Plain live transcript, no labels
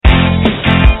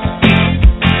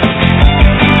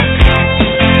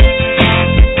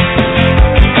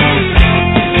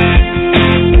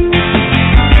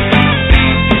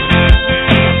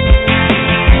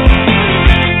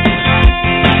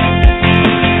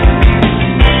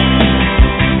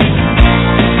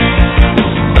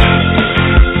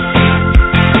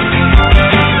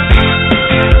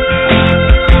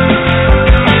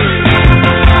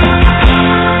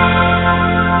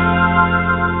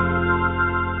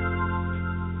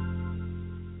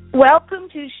Welcome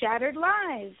to Shattered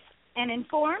Lives, an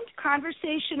informed,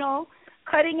 conversational,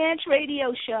 cutting-edge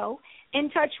radio show in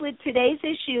touch with today's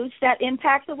issues that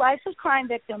impact the lives of crime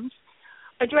victims,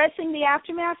 addressing the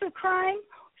aftermath of crime,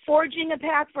 forging a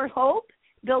path for hope,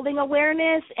 building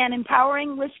awareness, and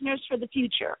empowering listeners for the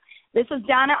future. This is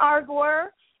Donna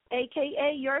Argor,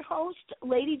 a.k.a. your host,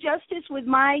 Lady Justice, with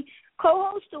my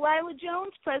co-host, Delilah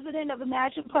Jones, president of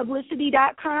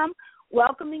ImaginePublicity.com,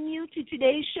 welcoming you to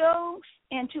today's show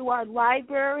and to our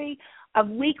library of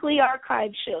weekly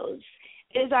archive shows.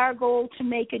 It is our goal to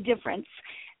make a difference.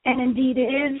 And indeed,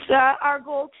 it is our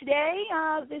goal today,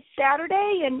 this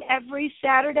Saturday, and every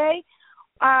Saturday.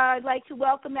 I'd like to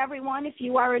welcome everyone. If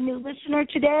you are a new listener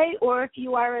today, or if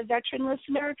you are a veteran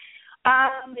listener,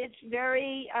 it's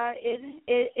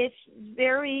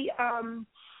very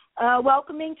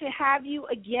welcoming to have you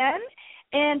again.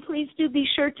 And please do be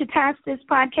sure to pass this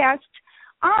podcast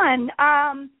on.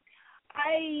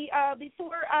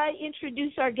 Before I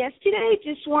introduce our guest today,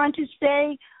 just want to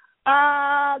say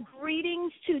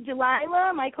greetings to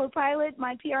Delilah, my co-pilot,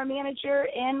 my PR manager,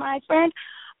 and my friend.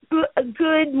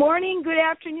 Good morning, good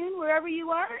afternoon, wherever you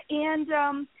are. And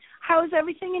how is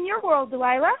everything in your world,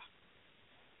 Delilah?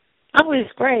 Oh,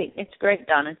 it's great. It's great,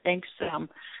 Donna. Thanks.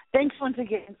 Thanks once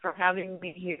again for having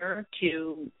me here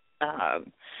to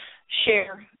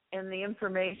share in the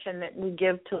information that we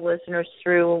give to listeners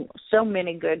through so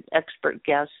many good expert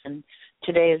guests, and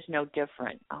today is no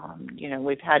different.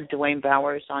 We've had Duane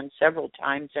Bowers on several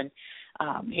times, and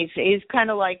he's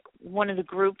kind of like one of the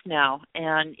group now,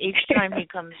 and each time he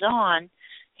comes on,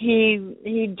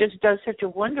 he just does such a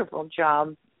wonderful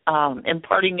job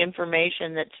imparting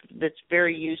information that's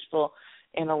very useful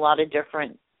in a lot of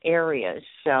different areas.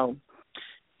 So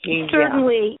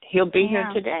certainly he'll be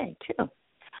here today too.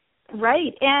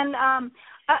 Right, and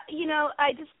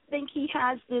I just think he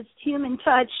has this human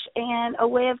touch and a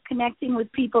way of connecting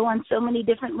with people on so many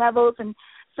different levels and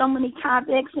so many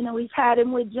topics. We've had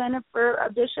him with Jennifer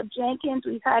Bishop Jenkins.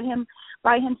 We've had him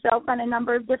by himself on a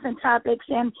number of different topics,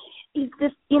 and he's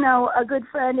just, a good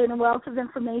friend and a wealth of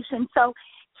information. So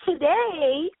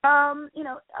today,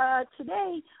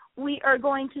 today we are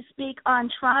going to speak on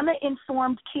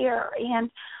trauma-informed care,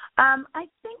 and I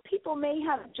think people may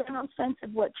have a general sense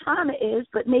of what trauma is,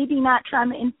 but maybe not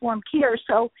trauma-informed care.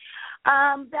 So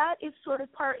that is sort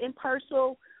of part and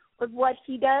parcel of what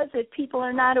he does. If people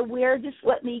are not aware, just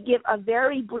let me give a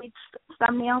very brief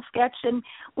thumbnail sketch. And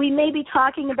we may be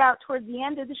talking about, toward the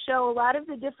end of the show, a lot of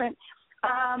the different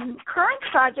current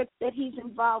projects that he's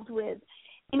involved with.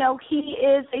 He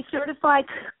is a certified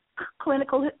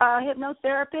clinical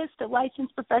hypnotherapist, a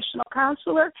licensed professional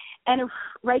counselor, and a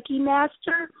Reiki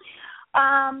master.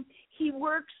 He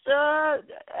works,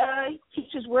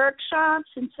 teaches workshops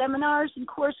and seminars and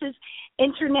courses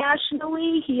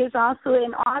internationally. He is also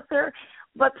an author,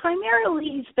 but primarily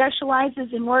he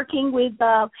specializes in working with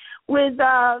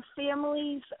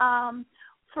families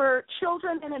for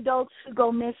children and adults who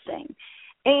go missing.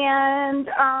 And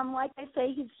like I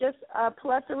say, he's just a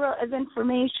plethora of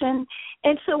information.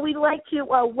 And so we'd like to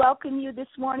welcome you this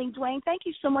morning, Duane. Thank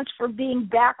you so much for being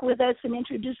back with us and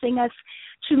introducing us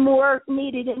to more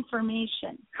needed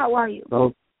information. How are you?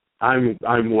 Well, I'm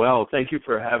well. Thank you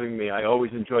for having me. I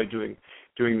always enjoy doing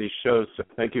these shows, so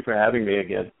thank you for having me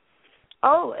again.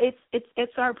 Oh,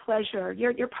 it's our pleasure.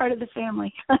 You're part of the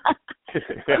family.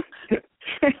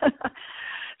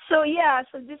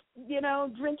 So just,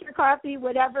 drink your coffee,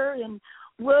 whatever, and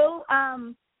we'll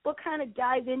kind of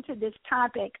dive into this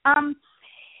topic.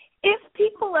 If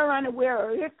people are unaware,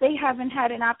 or if they haven't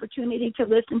had an opportunity to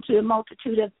listen to a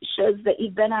multitude of shows that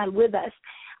you've been on with us,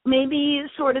 maybe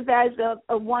sort of as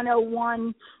a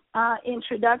 101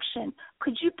 introduction,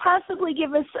 could you possibly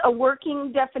give us a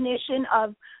working definition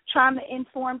of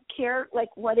trauma-informed care,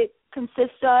 like what it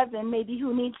consists of, and maybe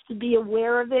who needs to be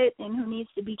aware of it and who needs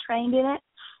to be trained in it?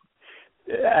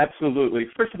 Absolutely.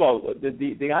 First of all,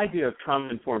 the idea of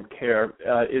trauma-informed care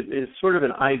is sort of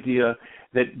an idea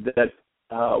that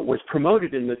was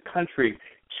promoted in this country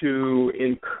to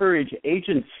encourage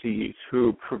agencies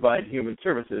who provide human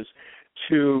services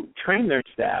to train their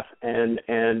staff and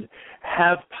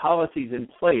have policies in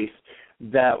place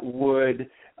that would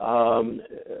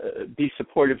be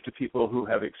supportive to people who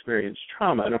have experienced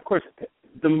trauma. And of course,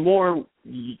 the more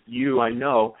I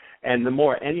know, and the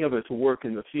more any of us work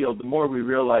in the field, the more we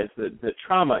realize that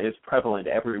trauma is prevalent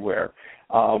everywhere.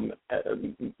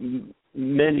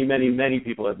 Many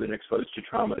people have been exposed to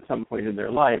trauma at some point in their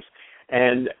lives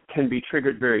and can be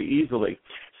triggered very easily.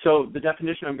 So the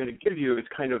definition I'm going to give you is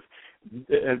kind of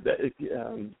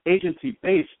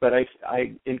agency-based, but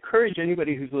I encourage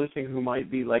anybody who's listening who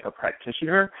might be like a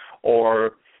practitioner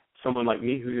or someone like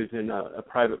me who is in a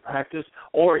private practice,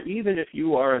 or even if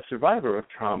you are a survivor of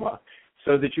trauma,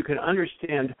 so that you can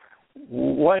understand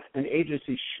what an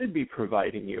agency should be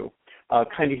providing you.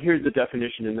 Kind of hear the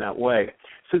definition in that way.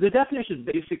 So the definition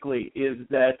basically is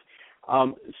that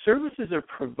services are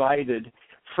provided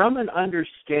from an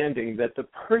understanding that the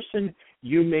person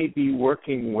you may be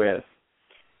working with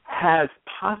has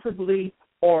possibly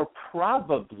or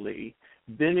probably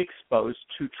been exposed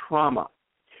to trauma,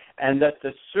 and that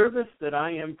the service that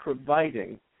I am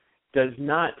providing does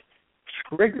not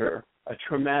trigger a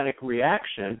traumatic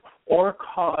reaction or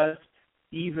cause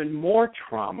even more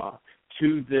trauma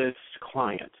to this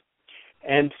client.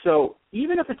 And so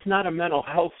even if it's not a mental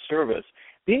health service,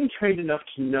 being trained enough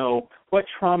to know what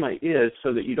trauma is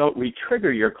so that you don't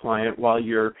re-trigger your client while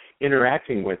you're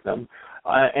interacting with them,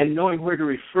 and knowing where to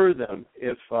refer them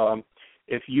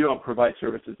if you don't provide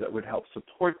services that would help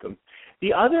support them.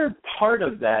 The other part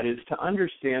of that is to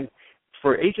understand,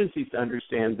 for agencies to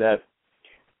understand that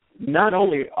not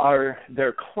only are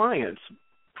their clients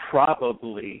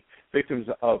probably victims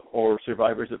of or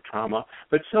survivors of trauma,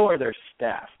 but so are their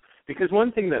staff. Because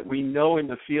one thing that we know in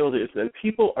the field is that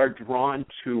people are drawn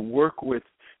to work with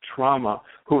trauma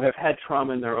who have had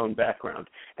trauma in their own background.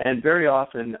 And very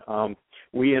often,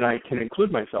 we, and I can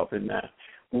include myself in that,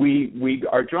 we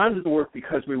are drawn to the work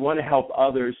because we want to help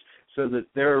others so that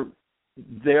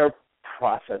their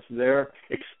process, their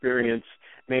experience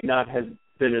may not have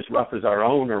been as rough as our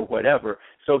own or whatever.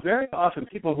 So very often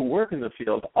people who work in the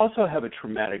field also have a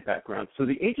traumatic background. So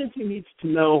the agency needs to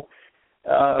know,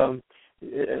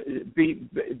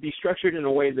 be structured in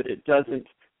a way that it doesn't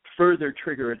further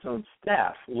trigger its own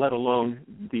staff, let alone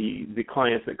the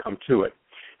clients that come to it.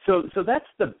 So that's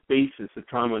the basis of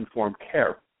trauma-informed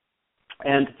care.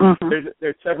 And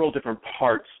there's several different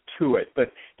parts to it.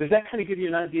 But does that kind of give you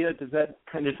an idea? Does that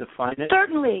kind of define it?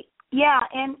 Certainly. Yeah,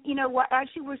 and, you know, as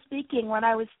you were speaking, what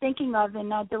I was thinking of,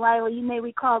 and Delilah, you may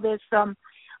recall this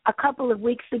a couple of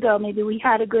weeks ago, maybe we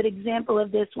had a good example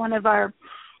of this. One of our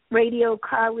radio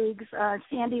colleagues,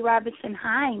 Sandy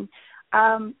Robinson-Hine,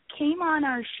 came on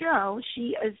our show.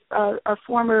 She is a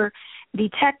former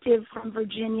detective from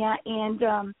Virginia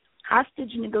and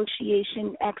hostage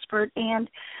negotiation expert, and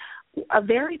a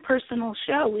very personal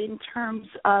show in terms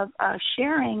of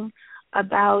sharing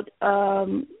about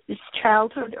this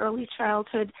early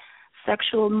childhood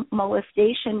sexual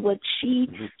molestation, which she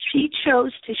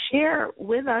chose to share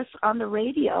with us on the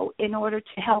radio in order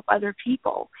to help other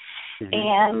people.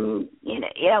 And, you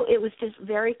know, it was just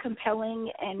very compelling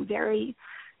and very,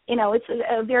 you know, it's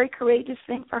a very courageous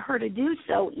thing for her to do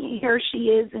so. Here she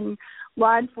is in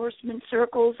law enforcement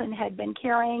circles and had been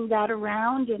carrying that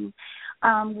around, and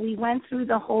we went through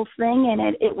the whole thing,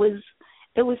 and it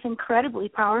was incredibly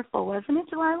powerful, wasn't it,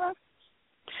 Delilah?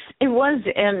 It was,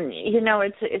 and you know,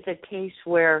 it's a case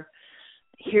where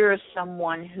here is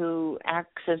someone who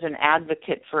acts as an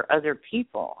advocate for other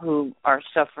people who are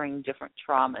suffering different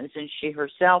traumas, and she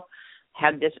herself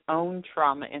had this own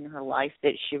trauma in her life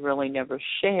that she really never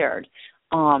shared.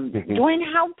 Duane,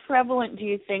 how prevalent do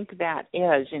you think that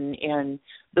is in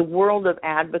the world of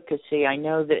advocacy? I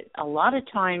know that a lot of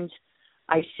times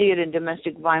I see it in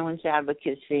domestic violence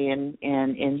advocacy and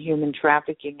in human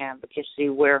trafficking advocacy,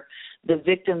 where the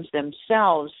victims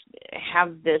themselves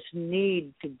have this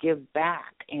need to give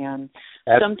back. And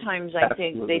sometimes I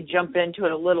think they jump into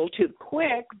it a little too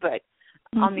quick, but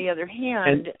on the other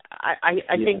hand,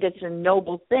 I think it's a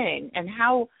noble thing. And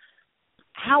how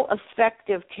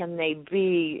effective can they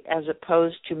be as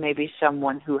opposed to maybe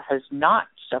someone who has not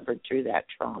suffered through that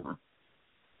trauma?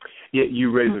 Yeah,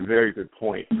 you raise a very good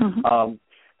point.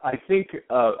 I think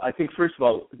first of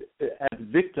all, as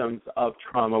victims of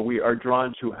trauma, we are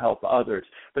drawn to help others.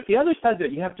 But the other side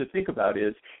that you have to think about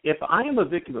is, if I am a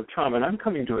victim of trauma and I'm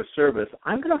coming to a service,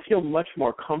 I'm going to feel much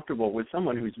more comfortable with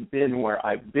someone who's been where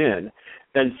I've been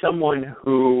than someone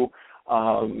who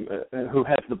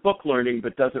has the book learning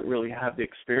but doesn't really have the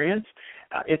experience.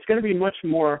 It's going to be much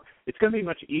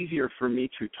easier for me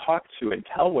to talk to and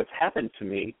tell what's happened to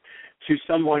me to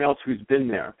someone else who's been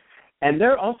there. And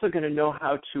they're also going to know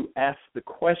how to ask the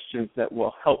questions that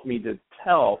will help me to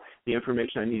tell the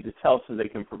information I need to tell so they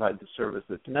can provide the service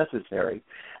that's necessary,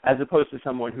 as opposed to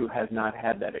someone who has not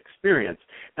had that experience.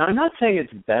 Now, I'm not saying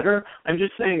it's better. I'm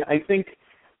just saying I think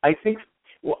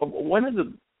one of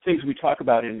the things we talk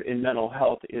about in mental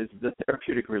health is the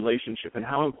therapeutic relationship and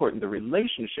how important the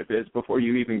relationship is before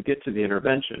you even get to the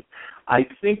intervention. I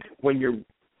think when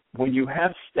you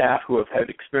have staff who have had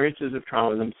experiences of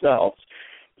trauma themselves,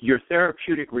 your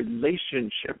therapeutic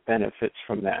relationship benefits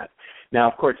from that. Now,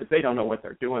 of course, if they don't know what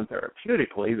they're doing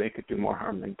therapeutically, they could do more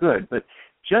harm than good. But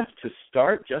just to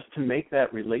start, just to make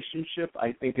that relationship,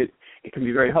 I think it can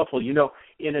be very helpful. You know,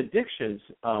 in addictions,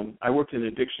 I worked in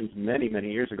addictions many,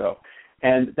 many years ago,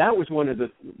 and that was one of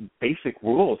the basic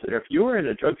rules, that if you were in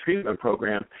a drug treatment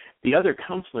program, the other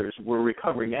counselors were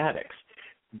recovering addicts,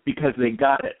 because they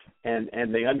got it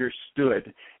and they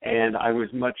understood, and I was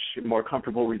much more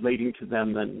comfortable relating to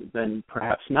them than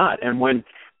perhaps not. And when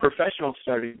professionals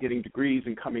started getting degrees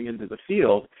and coming into the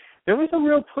field, there was a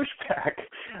real pushback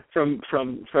from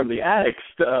the addicts,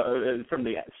 from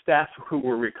the staff who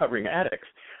were recovering addicts.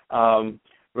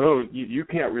 Oh, you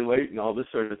can't relate and all this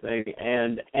sort of thing,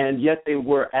 and yet they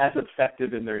were as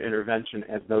effective in their intervention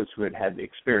as those who had had the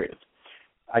experience.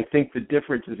 I think the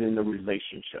difference is in the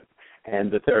relationship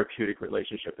and the therapeutic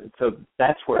relationship, and so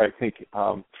that's where I think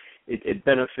it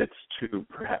benefits to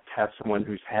perhaps have someone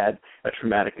who's had a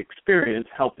traumatic experience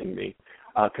helping me,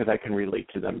 because I can relate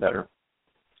to them better.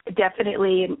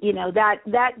 Definitely, and you know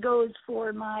that goes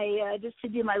for my just to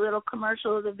do my little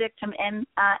commercial of the Victim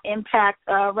Impact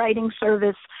writing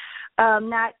service.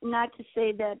 Not to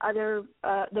say that other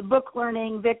the book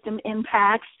learning Victim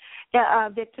Impacts,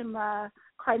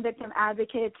 crime victim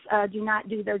advocates do not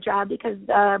do their job, because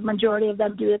the majority of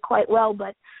them do it quite well.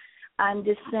 But I'm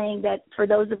just saying that for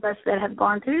those of us that have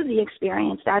gone through the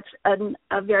experience, that's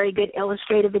a very good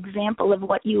illustrative example of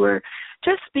what you were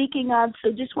just speaking of.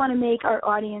 So just want to make our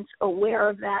audience aware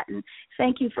of that. And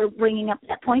thank you for bringing up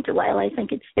that point, Delilah. I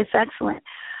think it's excellent.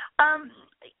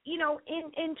 You know,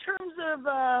 in terms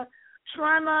of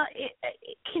trauma,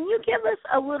 can you give us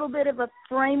a little bit of a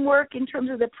framework in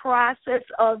terms of the process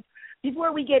of,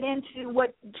 before we get into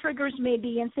what triggers may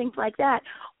be and things like that,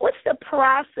 what's the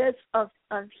process of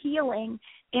healing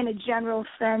in a general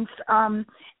sense,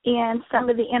 and some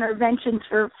of the interventions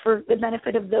for the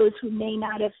benefit of those who may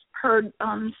not have heard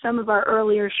some of our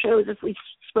earlier shows if we've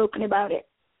spoken about it?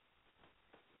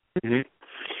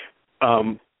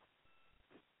 Mm-hmm.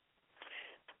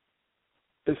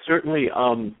 Certainly,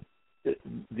 I'm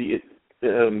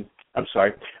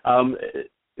sorry.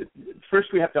 First,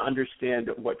 we have to understand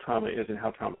what trauma is and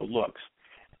how trauma looks,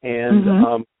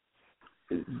 and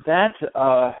that.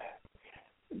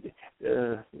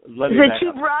 Let me. Is it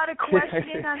too broad a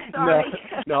question? I'm sorry.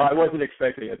 No, I wasn't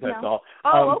expecting it. That's all.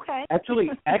 Oh, okay. Actually,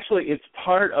 it's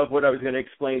part of what I was going to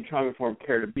explain trauma-informed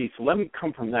care to be. So let me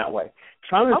come from that way.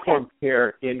 Trauma-informed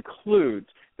care includes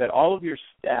that all of your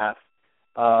staff,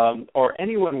 or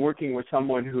anyone working with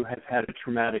someone who has had a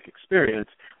traumatic experience,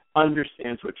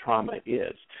 understands what trauma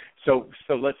is. So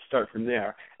let's start from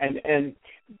there. And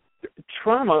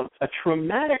trauma, a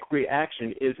traumatic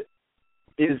reaction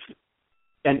is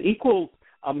an equal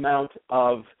amount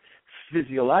of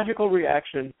physiological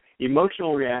reaction,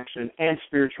 emotional reaction, and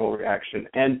spiritual reaction.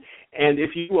 And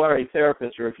if you are a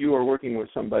therapist, or if you are working with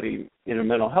somebody in a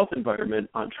mental health environment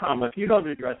on trauma, if you don't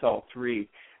address all three,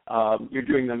 you're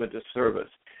doing them a disservice.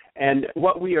 And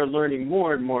what we are learning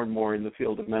more and more and more in the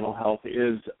field of mental health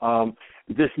is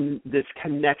this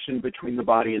connection between the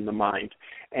body and the mind,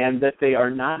 and that they are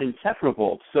not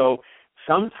inseparable. So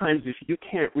sometimes if you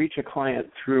can't reach a client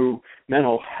through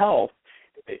mental health,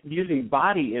 using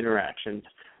body interactions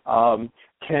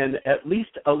can at least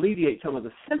alleviate some of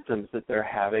the symptoms that they're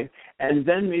having, and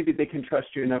then maybe they can trust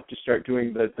you enough to start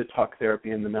doing the talk therapy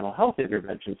and the mental health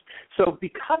interventions. So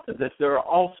because of this, there are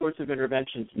all sorts of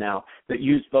interventions now that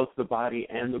use both the body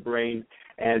and the brain,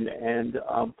 and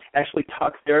actually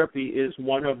talk therapy is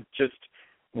one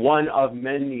of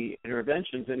many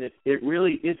interventions, and it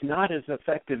really is not as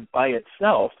effective by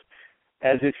itself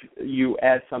as if you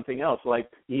add something else like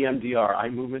EMDR, eye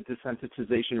movement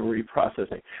desensitization and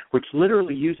reprocessing, which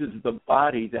literally uses the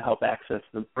body to help access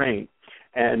the brain.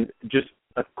 And just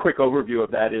a quick overview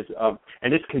of that is,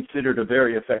 and it's considered a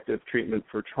very effective treatment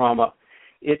for trauma.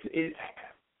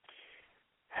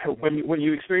 When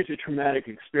you experience a traumatic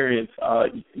experience,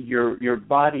 your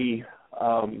body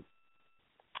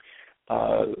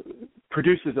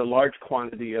produces a large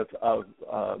quantity of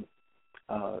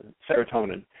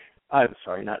serotonin. I'm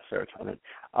sorry, not serotonin,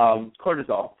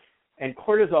 cortisol. And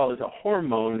cortisol is a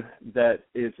hormone that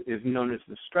is known as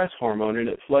the stress hormone, and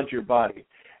it floods your body.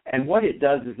 And what it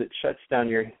does is it shuts down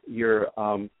your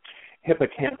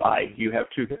hippocampi. You have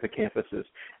two hippocampuses.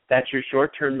 That's your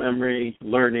short-term memory,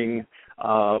 learning,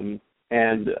 and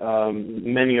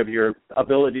many of your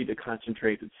ability to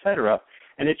concentrate, etc.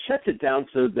 And it shuts it down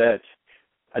so that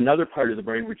another part of the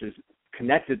brain, which is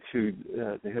connected to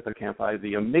the hippocampi,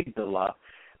 the amygdala,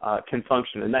 can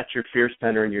function, and that's your fear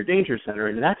center and your danger center,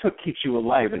 and that's what keeps you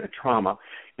alive in a trauma.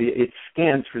 It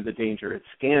scans for the danger. It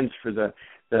scans for the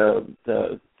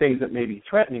the things that may be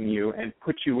threatening you and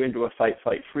put you into a fight,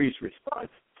 flight, freeze response.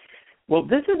 Well,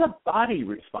 this is a body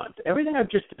response. Everything I've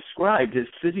just described is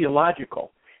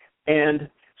physiological. And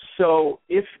so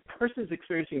if a person's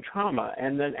experiencing trauma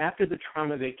and then after the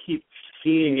trauma they keep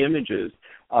seeing images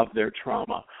of their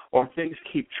trauma or things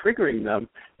keep triggering them,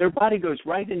 their body goes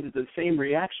right into the same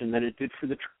reaction that it did for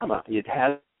the trauma. It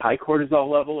has high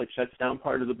cortisol level, it shuts down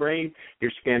part of the brain,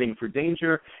 you're scanning for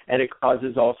danger, and it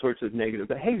causes all sorts of negative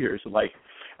behaviors like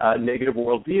negative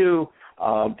worldview,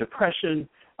 depression,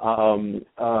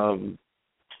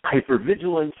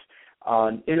 hypervigilance,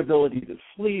 inability to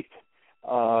sleep,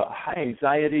 high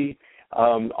anxiety,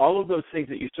 all of those things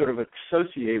that you sort of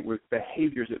associate with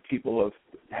behaviors that people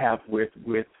have with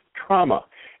trauma.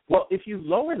 Well, if you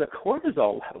lower the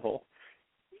cortisol level,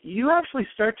 you actually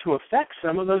start to affect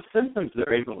some of those symptoms.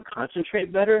 They're able to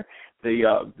concentrate better.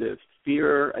 The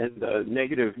fear and the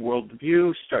negative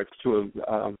worldview starts to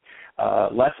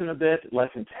lessen a bit, less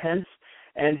intense.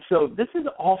 And so this is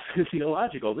all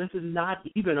physiological. This is not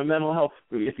even a mental health,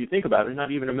 if you think about it, not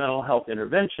even a mental health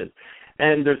intervention.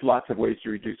 And there's lots of ways to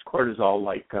reduce cortisol,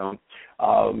 like,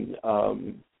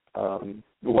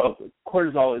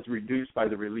 cortisol is reduced by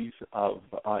the release of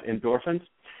endorphins.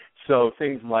 So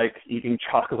things like eating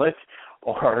chocolate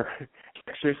or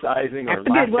exercising or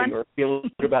laughing or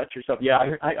feeling good about yourself.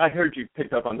 Yeah, I heard you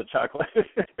picked up on the chocolate.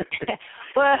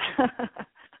 Well...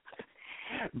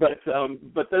 But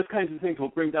those kinds of things will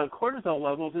bring down cortisol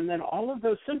levels, and then all of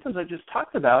those symptoms I just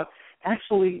talked about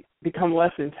actually become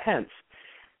less intense.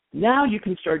 Now you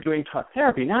can start doing talk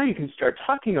therapy. Now you can start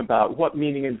talking about what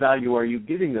meaning and value are you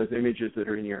giving those images that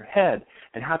are in your head,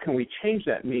 and how can we change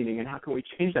that meaning and how can we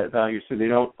change that value so they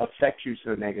don't affect you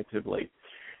so negatively.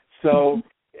 So,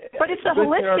 but it's a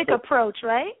holistic approach,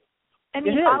 right? I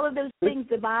mean, all of those things,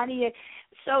 the body.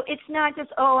 So it's not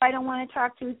just, I don't want to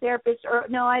talk to a therapist, or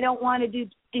no, I don't want to do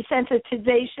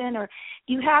desensitization, or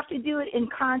you have to do it in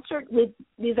concert with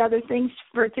these other things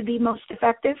for it to be most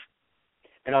effective?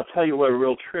 And I'll tell you what a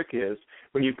real trick is.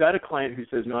 When you've got a client who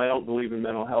says, no, I don't believe in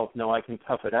mental health, no, I can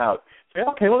tough it out, say,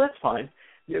 okay, well, that's fine.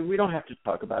 We don't have to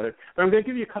talk about it. But I'm going to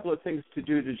give you a couple of things to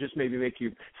do to just maybe make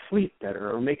you sleep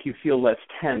better or make you feel less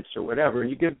tense or whatever. And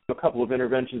you give them a couple of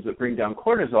interventions that bring down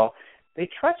cortisol, they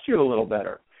trust you a little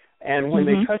better. And when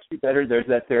they trust you better, there's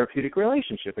that therapeutic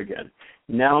relationship again.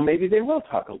 Now maybe they will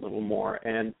talk a little more,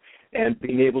 and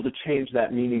being able to change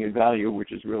that meaning and value,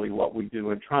 which is really what we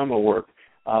do in trauma work,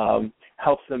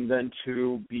 helps them then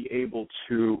to be able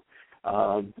to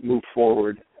move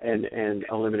forward and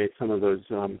eliminate some of those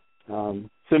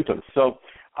symptoms. So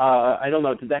I don't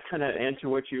know, did that kind of answer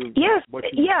what you? Yes, for?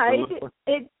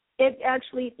 It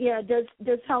actually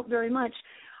does help very much.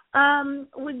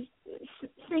 Was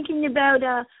thinking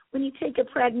about when you take a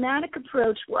pragmatic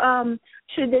approach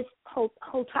to this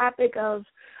whole topic of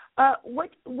what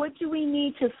do we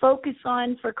need to focus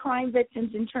on for crime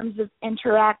victims in terms of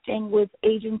interacting with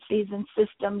agencies and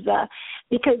systems,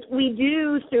 because we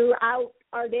do throughout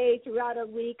our day, throughout our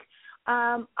week,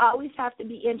 always have to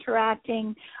be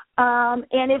interacting,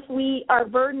 and if we are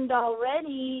burdened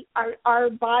already, our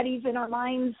bodies and our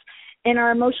minds and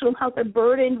our emotional health are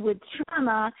burdened with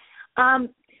trauma.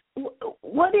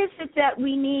 What is it that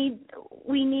we need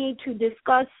to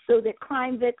discuss so that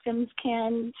crime victims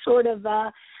can sort of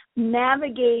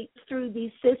navigate through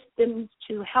these systems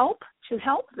to help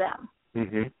them?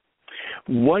 Mm-hmm.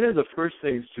 One of the first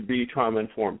things to be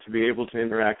trauma-informed, to be able to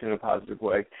interact in a positive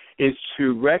way, is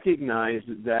to recognize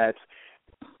that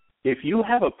if you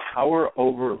have a power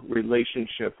over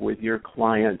relationship with your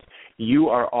client, you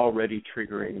are already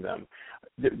triggering them.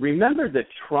 Remember that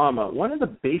trauma, one of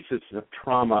the bases of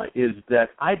trauma is that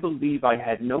I believe I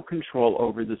had no control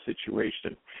over the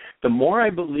situation. The more I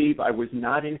believe I was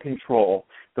not in control,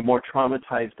 the more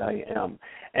traumatized I am.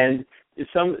 And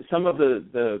some of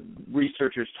the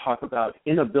researchers talk about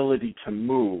inability to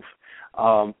move.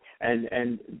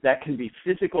 And that can be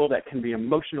physical, that can be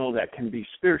emotional, that can be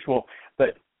spiritual.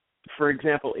 But, for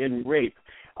example, in rape,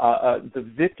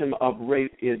 the victim of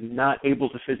rape is not able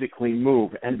to physically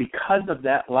move. And because of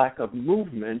that lack of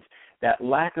movement, that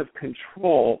lack of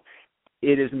control,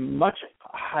 it is much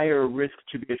higher risk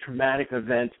to be a traumatic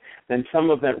event than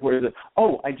some event where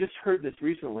I just heard this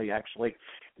recently, actually.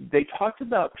 They talked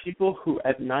about people who,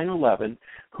 at 9/11,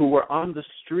 who were on the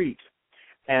street,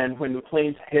 and when the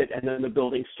planes hit and then the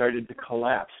building started to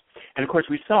collapse. And, of course,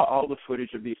 we saw all the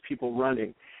footage of these people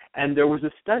running. And there was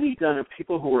a study done of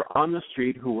people who were on the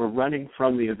street who were running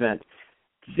from the event.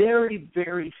 Very,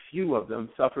 very few of them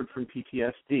suffered from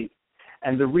PTSD.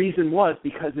 And the reason was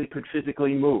because they could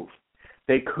physically move.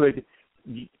 They could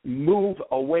move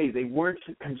away. They weren't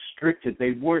constricted.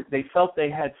 They felt they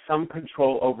had some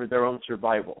control over their own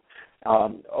survival,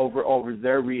 over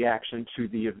their reaction to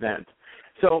the event.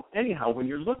 So anyhow, when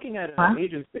you're looking at an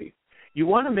agency, you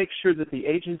want to make sure that the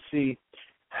agency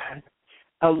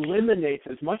eliminates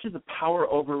as much of the power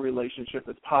over relationship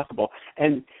as possible.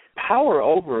 And power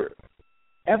over,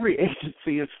 every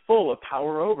agency is full of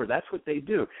power over. That's what they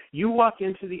do. You walk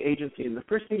into the agency, and the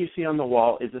first thing you see on the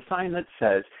wall is a sign that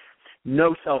says,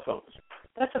 no cell phones.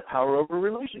 That's a power over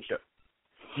relationship.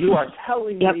 You are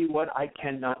telling me what I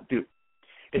cannot do.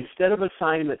 Instead of a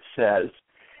sign that says,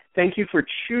 thank you for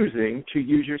choosing to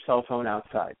use your cell phone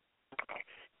outside.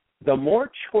 The more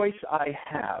choice I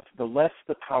have, the less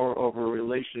the power over a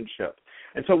relationship.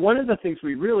 And so one of the things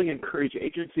we really encourage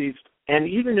agencies and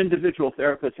even individual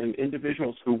therapists and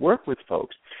individuals who work with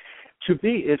folks to be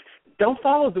is don't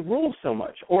follow the rules so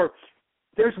much. Or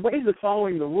there's ways of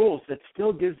following the rules that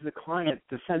still gives the client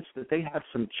the sense that they have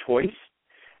some choice.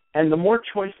 And the more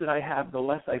choice that I have, the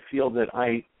less I feel that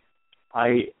I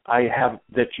have,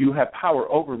 that you have power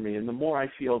over me, and the more I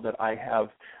feel that I have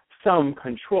some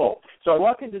control. So I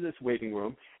walk into this waiting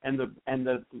room, and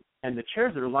the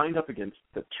chairs are lined up against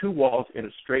the two walls in a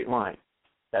straight line.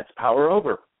 That's power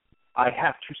over. I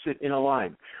have to sit in a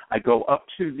line. I go up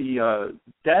to the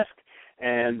desk,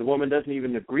 and the woman doesn't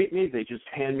even greet me. They just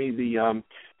hand me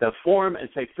the form and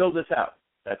say, fill this out.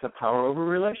 That's a power over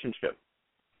relationship.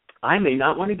 I may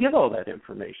not want to give all that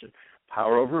information.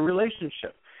 Power over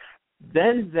relationship.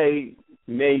 Then they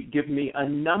may give me a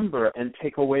number and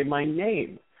take away my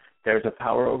name. There's a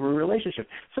power over relationship.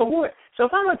 So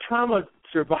if I'm a trauma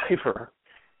survivor,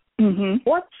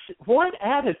 what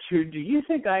attitude do you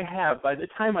think I have by the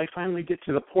time I finally get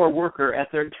to the poor worker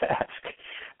at their desk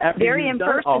after very you've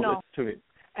impersonal. done all this to me?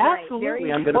 Right,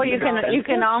 Absolutely, I'm going to. Well,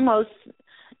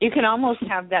 you can almost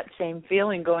have that same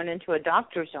feeling going into a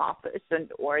doctor's office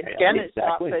or a dentist's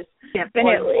office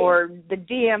or the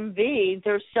DMV.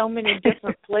 There's so many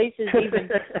different places, even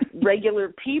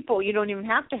regular people. You don't even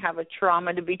have to have a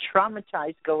trauma to be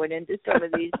traumatized going into some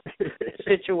of these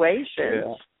situations.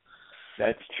 Yeah,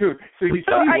 that's true. So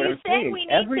are you saying we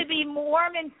need to be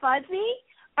warm and fuzzy?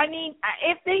 I mean,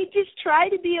 if they just try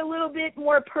to be a little bit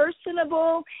more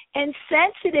personable and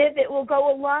sensitive, it will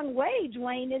go a long way,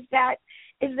 Duane. Is that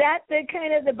the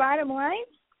kind of the bottom line?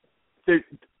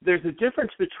 There's a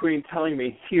difference between telling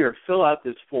me, here, fill out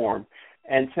this form,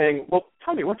 and saying, well,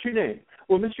 tell me, what's your name?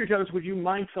 Well, Mr. Jones, would you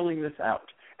mind filling this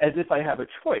out? As if I have a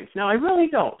choice. Now, I really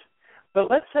don't. But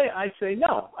let's say I say,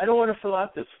 no, I don't want to fill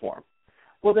out this form.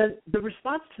 Well, then the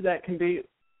response to that can be,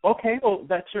 okay, well,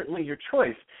 that's certainly your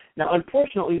choice. Now,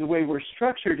 unfortunately, the way we're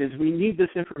structured is we need this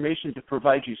information to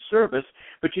provide you service,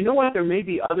 but you know what? There may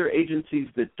be other agencies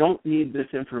that don't need this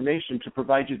information to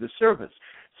provide you the service.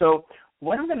 So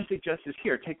what I'm going to suggest is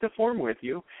here, take the form with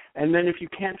you, and then if you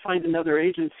can't find another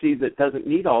agency that doesn't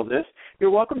need all this,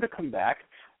 you're welcome to come back.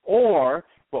 Or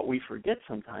what we forget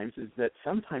sometimes is that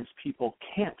sometimes people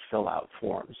can't fill out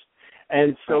forms.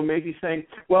 And so maybe saying,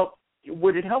 well,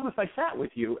 would it help if I sat with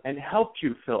you and helped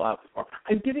you fill out the form?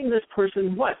 I'm giving this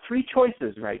person, 3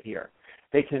 choices right here.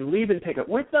 They can leave and take it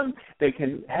with them. They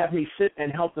can have me sit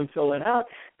and help them fill it out.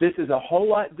 This is a whole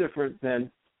lot different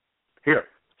than, here,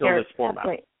 fill this form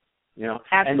out. You know,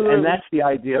 and that's the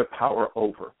idea of power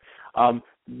over.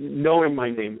 Knowing my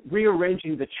name,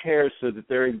 rearranging the chairs so that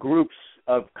they're in groups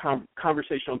of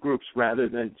conversational groups rather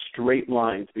than straight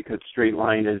lines, because straight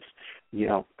line is,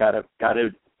 got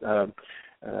to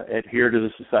adhere to the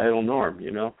societal norm,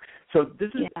 So this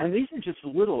is, and these are just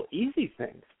little easy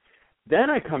things.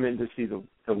 Then I come in to see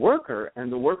the worker,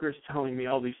 and the worker's telling me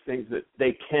all these things that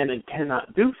they can and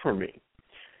cannot do for me,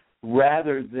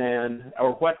 rather than,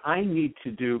 or what I need to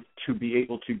do to be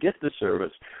able to get the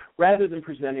service, rather than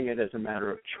presenting it as a matter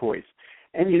of choice.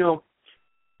 And,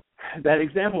 that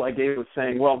example I gave was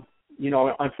saying, well,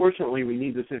 unfortunately we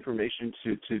need this information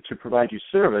to provide you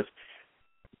service.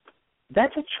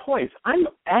 That's a choice. I'm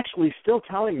actually still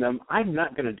telling them I'm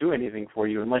not going to do anything for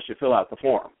you unless you fill out the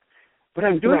form. But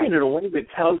I'm doing it in a way that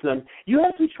tells them you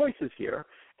have some choices here,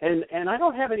 and I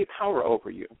don't have any power over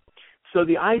you. So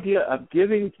the idea of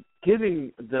giving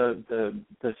the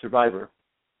survivor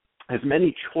as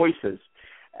many choices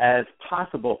as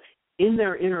possible in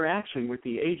their interaction with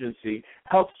the agency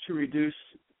helps to reduce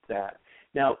that.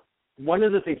 Now, one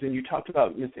of the things, and you talked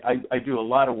about missing, I do a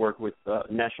lot of work with the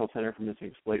National Center for Missing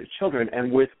and Exploited Children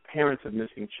and with parents of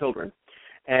missing children.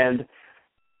 And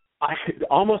I,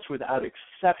 almost without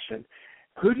exception,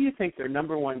 who do you think their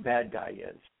number one bad guy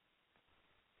is?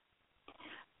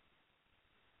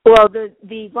 Well,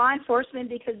 the law enforcement,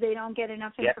 because they don't get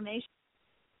enough information.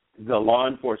 the law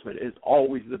enforcement is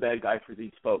always the bad guy for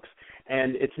these folks.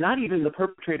 And it's not even the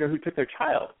perpetrator who took their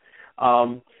child,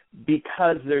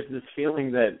 because there's this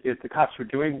feeling that if the cops were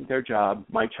doing their job,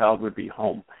 my child would be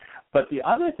home. But the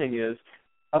other thing is,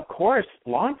 of course,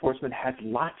 law enforcement has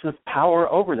lots of power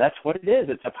over. That's what it is.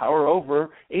 It's a power over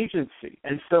agency.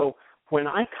 And so when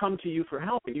I come to you for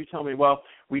help and you tell me, well,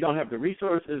 we don't have the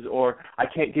resources, or I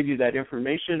can't give you that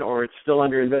information, or it's still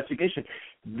under investigation,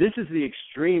 this is the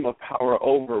extreme of power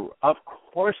over. Of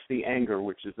course, the anger,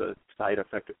 which is a side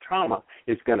effect of trauma,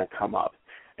 is going to come up.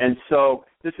 And so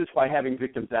this is why having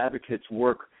victims advocates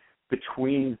work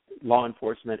between law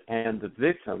enforcement and the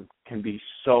victim can be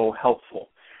so helpful.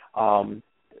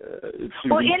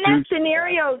 Well, in that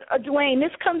scenario, Duane,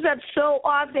 this comes up so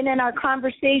often in our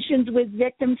conversations with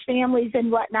victims' families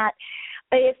and whatnot.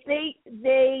 If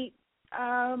they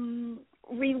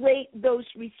relate those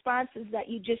responses that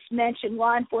you just mentioned,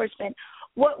 law enforcement,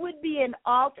 what would be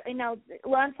law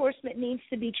enforcement needs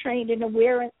to be trained and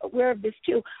aware of this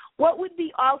too. What would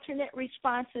be alternate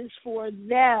responses for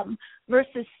them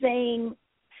versus saying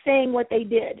what they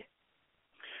did?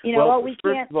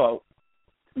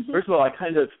 First of all,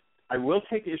 I will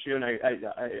take issue, and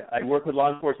I work with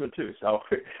law enforcement too, so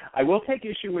I will take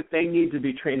issue with they need to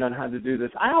be trained on how to do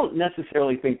this. I don't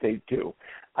necessarily think they do.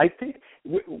 I think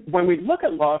when we look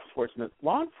at law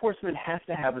enforcement has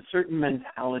to have a certain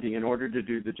mentality in order to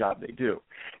do the job they do.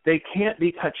 They can't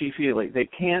be touchy-feely. They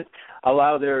can't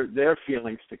allow their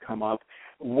feelings to come up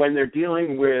when they're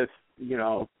dealing with,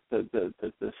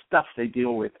 the stuff they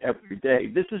deal with every day.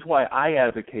 This is why I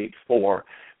advocate for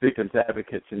victims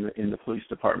advocates in the police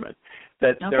department,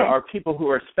 that there are people who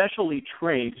are specially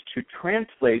trained to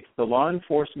translate the law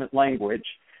enforcement language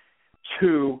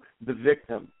to the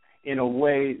victim in a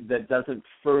way that doesn't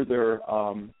further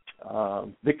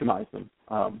victimize them,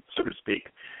 so to speak.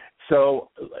 So,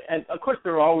 and of course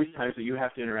there are always times that you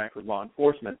have to interact with law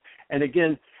enforcement. And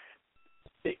again,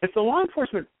 if the law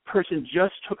enforcement person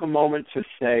just took a moment to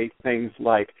say things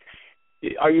like,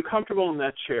 are you comfortable in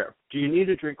that chair? Do you need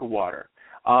a drink of water?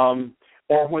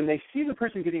 Or when they see the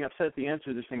person getting upset at the answer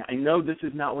to this thing, I know this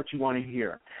is not what you want to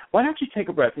hear. Why don't you take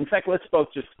a breath? In fact, let's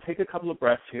both just take a couple of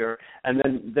breaths here, and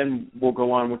then we'll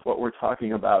go on with what we're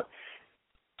talking about.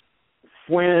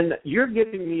 When you're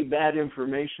giving me bad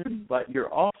information, but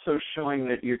you're also showing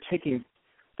that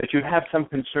that you have some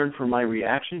concern for my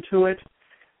reaction to it,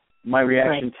 my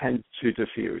reaction tends to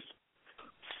diffuse.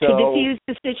 So, to diffuse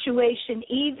the situation,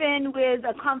 even with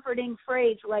a comforting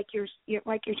phrase like you're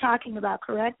talking about,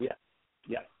 correct? Yeah.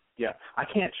 I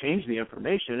can't change the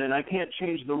information, and I can't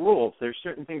change the rules. There's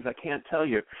certain things I can't tell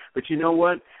you. But you know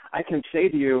what? I can say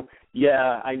to you,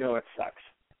 yeah, I know it sucks.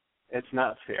 It's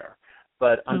not fair.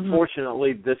 But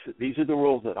unfortunately, these are the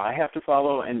rules that I have to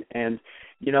follow. And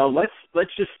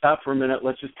let's just stop for a minute.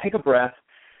 Let's just take a breath,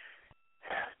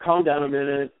 calm down a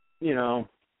minute.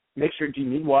 Make sure, do you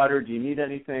need water? Do you need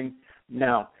anything?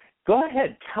 Now, go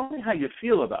ahead. Tell me how you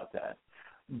feel about that.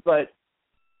 But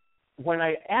when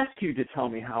I ask you to tell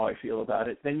me how I feel about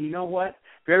it, then you know what?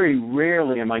 Very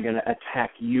rarely am I going to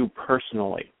attack you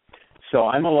personally. So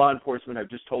I'm a law enforcement. I've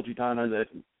just told you, Donna, that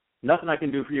nothing I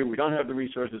can do for you. We don't have the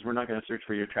resources. We're not going to search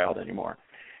for your child anymore.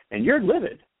 And you're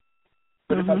livid.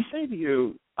 But if I say to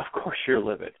you, of course you're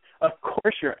livid. Of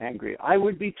course you're angry. I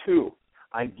would be too.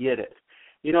 I get it.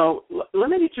 Let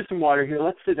me get you some water here.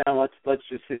 Let's sit down. Let's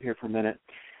just sit here for a minute.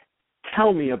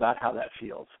 Tell me about how that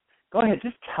feels. Go ahead.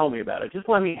 Just tell me about it. Just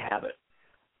let me have it.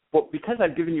 Well, because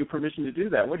I've given you permission to do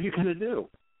that, what are you going to do?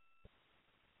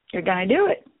 You're going to do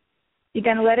it. You're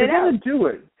going to let it out. You're going to do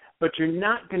it, but you're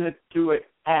not going to do it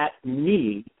at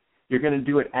me. You're going to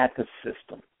do it at the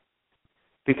system.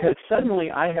 Because suddenly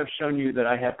I have shown you that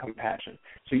I have compassion.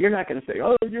 So you're not going to say,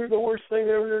 oh, you're the worst thing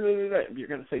ever. You're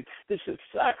going to say, this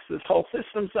sucks. This whole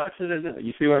system sucks.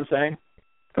 You see what I'm saying?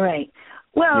 Right.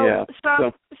 Well,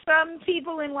 some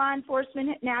people in law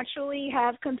enforcement naturally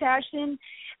have compassion,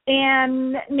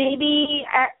 and maybe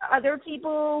other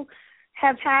people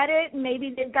have had it, and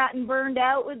maybe they've gotten burned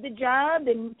out with the job,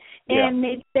 and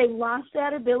maybe they've lost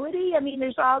that ability. I mean,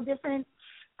 there's all different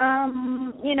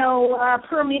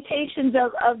permutations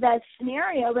of that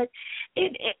scenario. But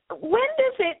when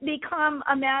does it become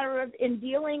a matter of, in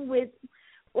dealing with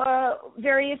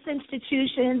various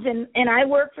institutions, and I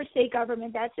work for state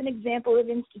government, that's an example of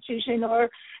institution, or,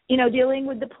 dealing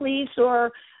with the police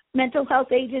or mental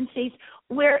health agencies,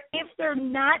 where if they're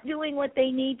not doing what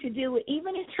they need to do,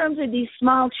 even in terms of these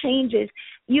small changes,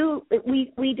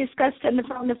 we discussed on the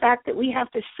phone the fact that we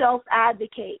have to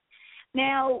self-advocate.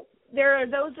 Now, there are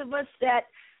those of us that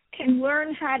can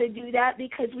learn how to do that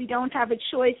because we don't have a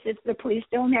choice if the police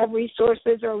don't have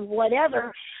resources or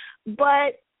whatever.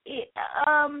 But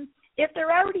if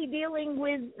they're already dealing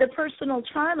with the personal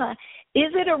trauma,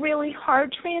 is it a really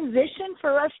hard transition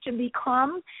for us to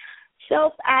become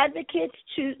self-advocates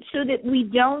so that we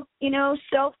don't,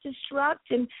 self-destruct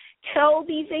and tell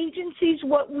these agencies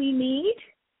what we need?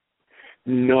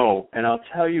 No, and I'll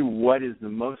tell you what is the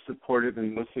most supportive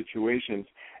in most situations,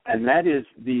 and that is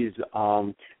these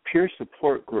peer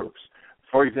support groups.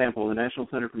 For example, the National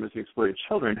Center for Missing Exploited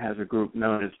Children has a group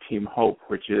known as Team Hope,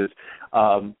 which is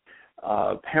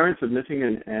parents of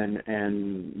missing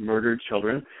and murdered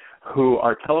children who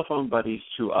are telephone buddies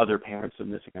to other parents of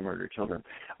missing and murdered children.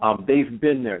 They've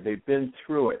been there. They've been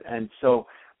through it. And so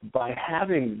by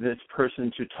having this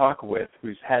person to talk with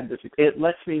who's had this, it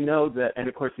lets me know that, and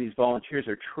of course these volunteers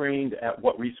are trained at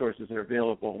what resources are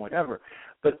available and whatever,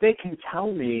 but they can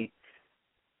tell me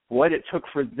what it took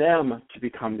for them to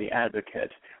become the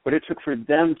advocate, what it took for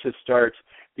them to start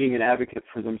being an advocate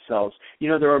for themselves.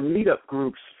 There are meetup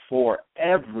groups for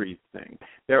everything.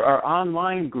 There are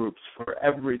online groups for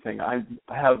everything. I've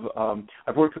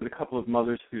worked with a couple of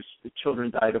mothers whose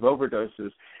children died of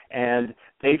overdoses, and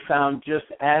they found just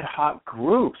ad hoc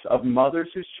groups of mothers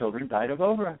whose children died of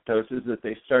overdoses that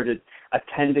they started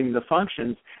attending the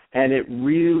functions, and it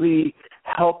really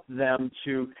helped them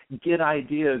to get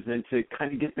ideas and to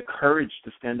kind of get the courage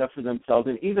to stand up for themselves.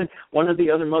 And even one of the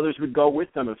other mothers would go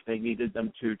with them if they needed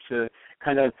them to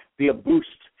kind of be a boost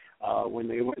when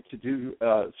they went to do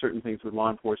certain things with law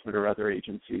enforcement or other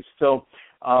agencies. So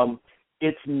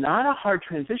it's not a hard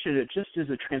transition. It just is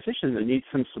a transition that needs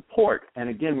some support. And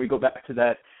again, we go back to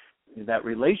that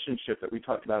relationship that we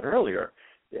talked about earlier.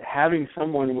 Having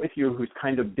someone with you who's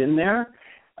kind of been there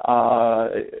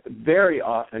very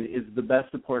often is the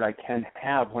best support I can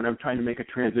have when I'm trying to make a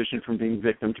transition from being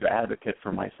victim to advocate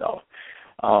for myself.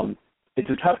 It's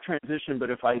a tough transition, but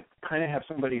if I kind of have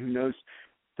somebody who knows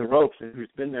the ropes and who's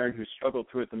been there and who's struggled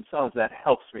through it themselves, that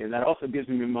helps me. And that also gives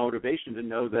me motivation to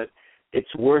know that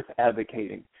it's worth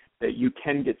advocating, that you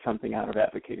can get something out of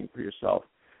advocating for yourself.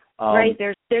 Right.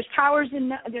 There's power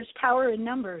in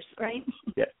numbers, right?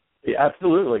 Yeah,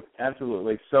 absolutely.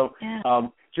 So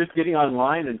just getting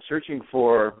online and searching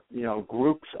for,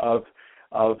 groups of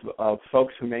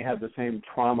folks who may have the same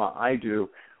trauma I do,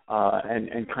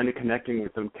 and kind of connecting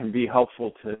with them can be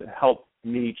helpful to help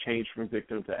me change from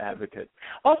victim to advocate.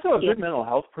 Also, a good mental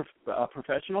health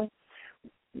professional,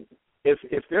 if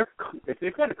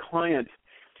they've got a client,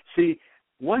 see,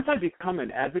 once I become an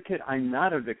advocate, I'm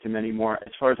not a victim anymore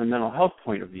as far as a mental health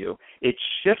point of view. It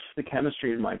shifts the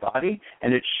chemistry in my body,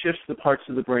 and it shifts the parts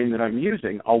of the brain that I'm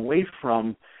using away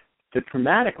from the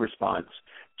traumatic response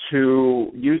to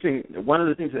using. One of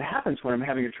the things that happens when I'm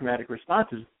having a traumatic response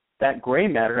is that gray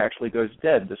matter actually goes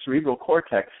dead. The cerebral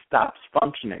cortex stops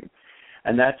functioning.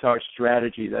 And that's our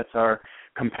strategy. That's our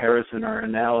comparison, our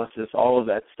analysis, all of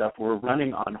that stuff. We're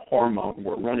running on hormone.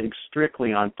 We're running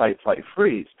strictly on fight, flight,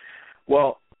 freeze.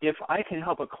 Well, if I can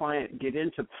help a client get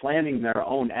into planning their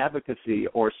own advocacy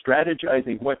or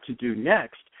strategizing what to do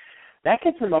next, that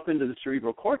gets them up into the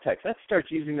cerebral cortex. That starts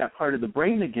using that part of the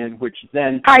brain again, which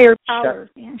then higher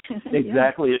power.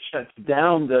 Exactly. It shuts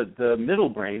down the middle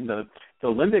brain, the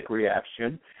limbic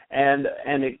reaction, and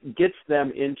it gets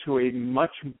them into a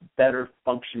much better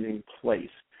functioning place,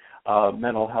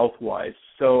 mental health-wise.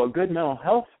 So a good mental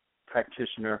health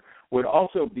practitioner would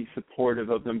also be supportive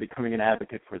of them becoming an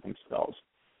advocate for themselves.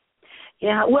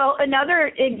 Yeah, well,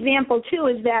 another example, too,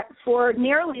 is that for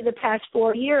nearly the past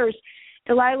 4 years,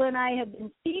 Delilah and I have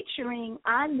been featuring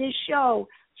on this show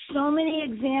so many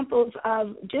examples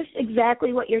of just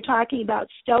exactly what you're talking about,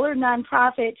 stellar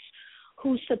nonprofits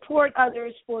who support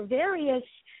others for various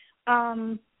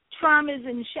traumas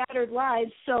and shattered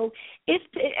lives. So if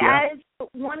as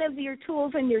one of your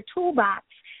tools in your toolbox,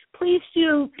 please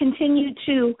do continue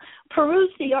to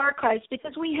peruse the archives,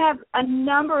 because we have a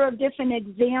number of different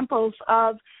examples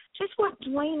of just what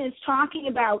Duane is talking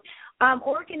about.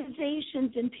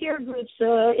 Organizations and peer groups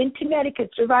in Connecticut,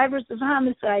 Survivors of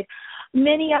Homicide,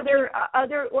 many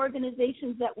other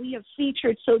organizations that we have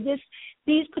featured. So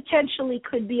these potentially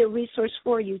could be a resource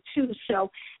for you too.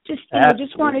 So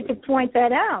just wanted to point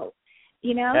that out.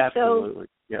 Absolutely.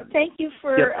 So thank you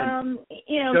for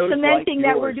cementing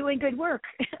that we're doing good work.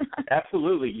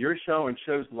 Absolutely, your show and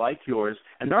shows like yours,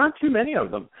 and there aren't too many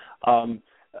of them.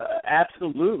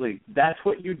 Absolutely. That's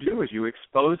what you do, is you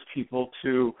expose people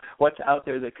to what's out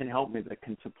there that can help me, that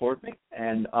can support me.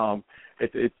 And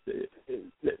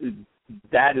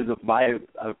that is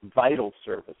a vital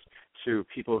service to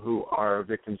people who are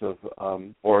victims of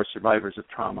or survivors of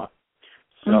trauma.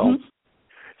 So,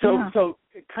 so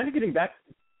kind of getting back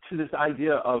to this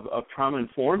idea of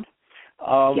trauma-informed,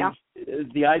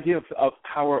 the idea of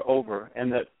power over,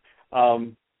 and that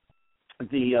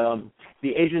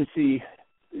the agency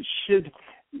should.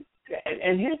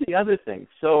 And here's the other thing.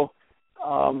 So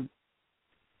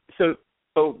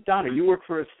Donna, you work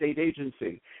for a state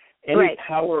agency. Any right.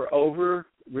 power over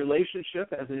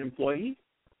relationship as an employee?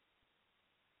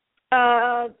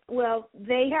 Well,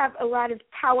 they have a lot of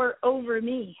power over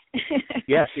me.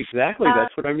 Yes, exactly.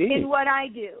 That's what I mean. In what I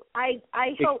do. I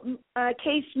help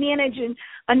case manage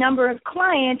a number of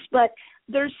clients, but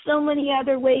there's so many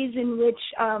other ways in which,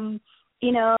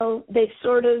 they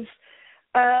sort of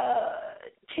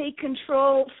take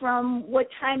control from what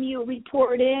time you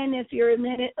report in, if you're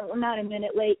not a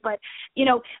minute late, but,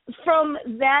 from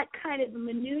that kind of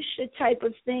minutia type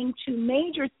of thing to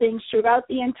major things throughout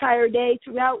the entire day,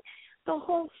 throughout the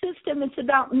whole system. It's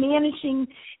about managing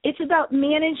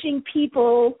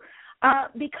people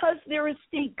because they're a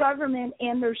state government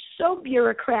and they're so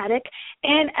bureaucratic.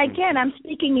 And again, I'm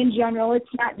speaking in general.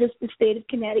 It's not just the state of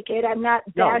Connecticut. I'm not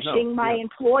bashing my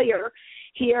employer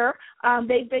here.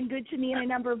 They've been good to me in a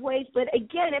number of ways. But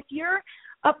again, if you're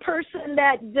a person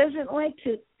that doesn't like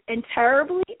to and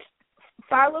terribly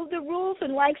follow the rules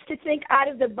and likes to think out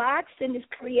of the box and is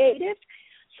creative,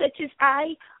 such as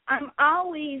I'm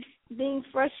always being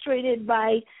frustrated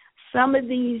by some of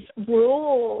these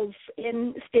rules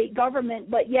in state government,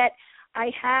 but yet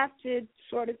I have to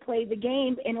sort of play the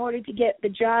game in order to get the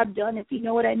job done, if you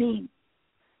know what I mean.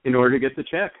 In order to get the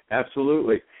check,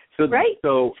 absolutely. So, right.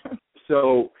 So,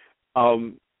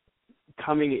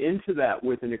 coming into that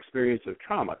with an experience of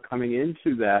trauma, coming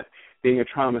into that being a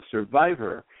trauma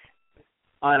survivor,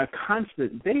 on a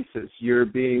constant basis, you're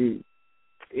being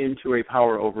into a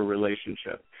power over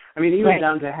relationship. I mean, even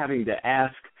down to having to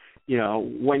ask,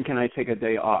 when can I take a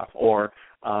day off, or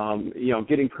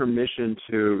getting permission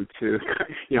to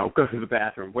go to the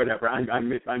bathroom, whatever.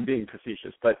 I'm being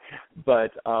facetious, but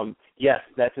yes,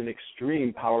 that's an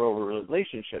extreme power over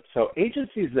relationship. So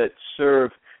agencies that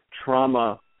serve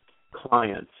trauma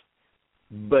clients,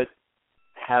 but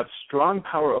have strong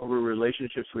power over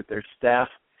relationships with their staff,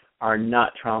 are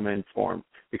not trauma informed,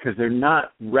 because they're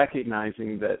not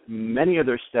recognizing that many of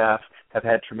their staff have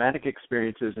had traumatic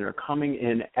experiences and are coming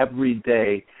in every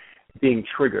day being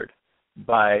triggered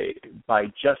by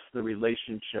just the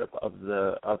relationship of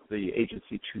the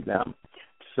agency to them.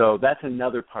 So that's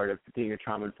another part of being a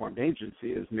trauma-informed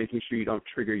agency, is making sure you don't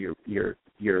trigger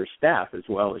your staff as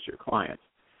well as your clients.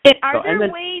 Are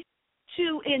there ways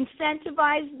to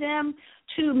incentivize them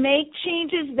to make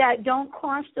changes that don't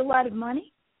cost a lot of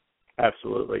money?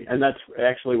 Absolutely. And that's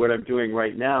actually what I'm doing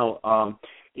right now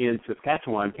in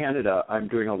Saskatchewan, Canada. I'm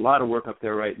doing a lot of work up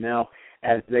there right now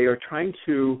as they are trying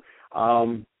to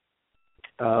kind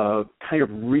of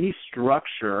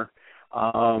restructure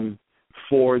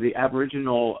for the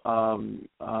Aboriginal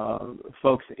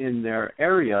folks in their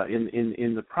area,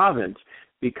 in the province,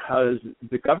 because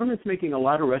the government's making a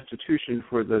lot of restitution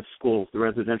for the schools, the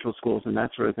residential schools, and that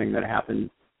sort of thing that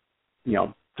happened,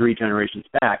 3 generations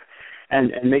back,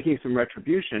 and making some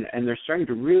retribution. And they're starting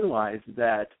to realize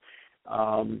that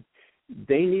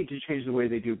they need to change the way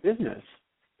they do business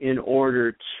in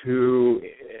order to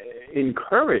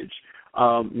encourage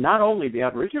not only the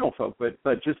Aboriginal folk,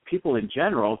 but just people in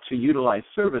general to utilize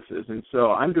services. And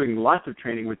so I'm doing lots of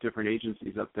training with different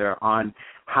agencies up there on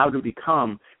how to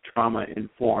become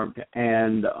trauma-informed.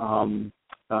 And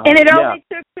it only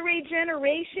took 3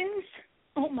 generations?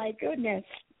 Oh, my goodness.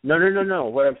 No.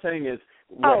 What I'm saying is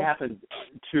what happened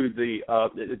to the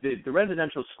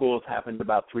residential schools happened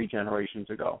about 3 generations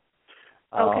ago.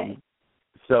 Okay.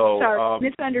 Sorry,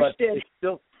 misunderstood.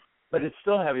 But it's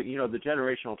still having, the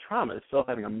generational trauma is still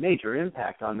having a major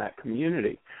impact on that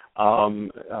community.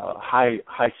 High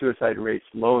suicide rates,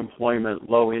 low employment,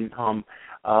 low income,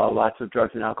 lots of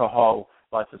drugs and alcohol,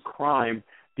 lots of crime,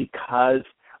 because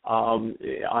on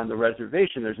the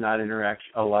reservation there's not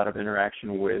a lot of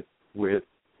interaction with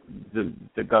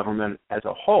the government as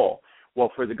a whole.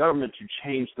 Well, for the government to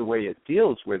change the way it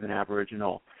deals with an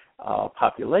Aboriginal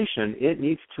population, it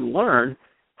needs to learn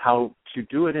how to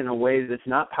do it in a way that's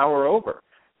not power over,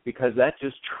 because that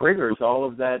just triggers all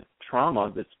of that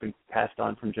trauma that's been passed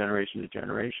on from generation to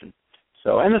generation.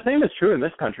 So, and the same is true in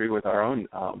this country with our own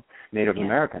Native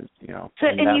Americans, So,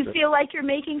 and you feel like you're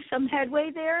making some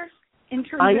headway there in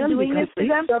terms of doing this for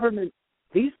them?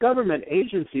 These government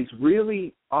agencies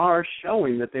really are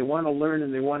showing that they want to learn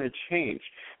and they want to change.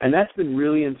 And that's been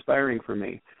really inspiring for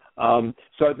me.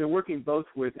 So I've been working both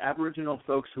with Aboriginal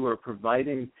folks who are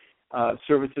providing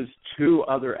services to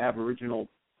other Aboriginal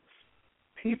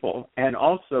people, and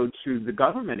also to the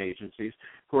government agencies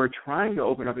who are trying to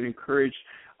open up and encourage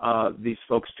these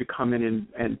folks to come in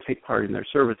and take part in their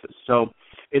services. So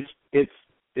it's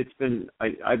been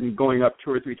I've been going up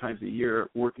 2 or 3 times a year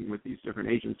working with these different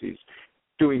agencies,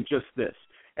 doing just this,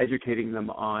 educating them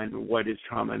on what is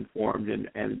trauma-informed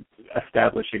and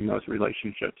establishing those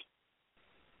relationships.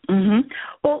 Mm-hmm.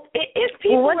 Well, if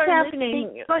people what's are happening?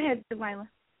 listening, go ahead, Delilah.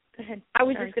 Go ahead. I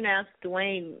was Sorry. just going to ask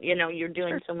Duane, you're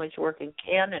doing so much work in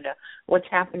Canada. What's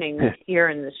happening here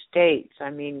in the States? I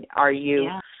mean, are you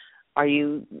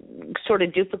sort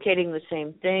of duplicating the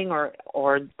same thing, or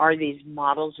are these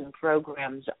models and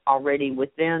programs already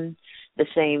within the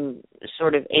same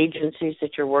sort of agencies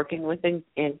that you're working with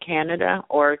in Canada,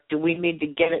 or do we need to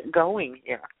get it going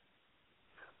here?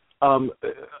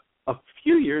 A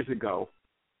few years ago,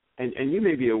 and you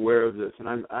may be aware of this, and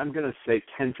I'm going to say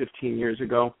 10, 15 years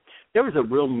ago, there was a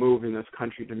real move in this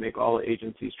country to make all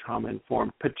agencies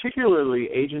trauma-informed, particularly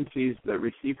agencies that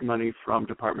received money from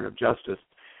Department of Justice.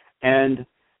 And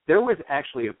there was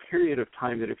actually a period of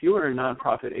time that if you were a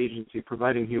nonprofit agency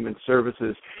providing human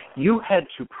services, you had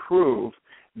to prove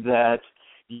that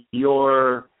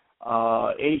your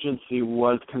agency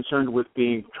was concerned with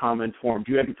being trauma-informed.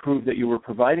 You had to prove that you were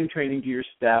providing training to your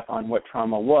staff on what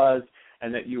trauma was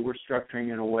and that you were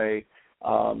structuring in a way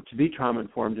to be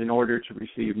trauma-informed in order to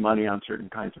receive money on certain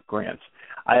kinds of grants.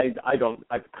 I'm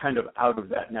kind of out of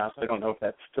that now, so I don't know if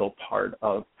that's still part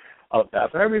of that.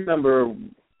 But I remember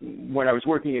when I was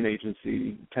working in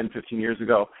agency 10, 15 years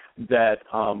ago that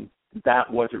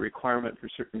that was a requirement for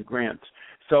certain grants.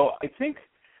 So I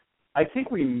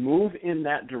think we move in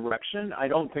that direction. I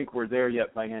don't think we're there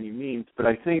yet by any means, but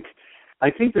I think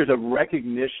there's a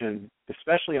recognition,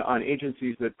 especially on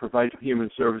agencies that provide human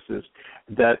services,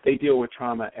 that they deal with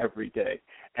trauma every day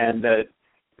and that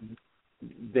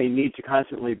they need to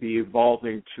constantly be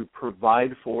evolving to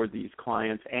provide for these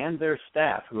clients and their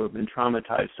staff who have been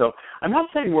traumatized. So I'm not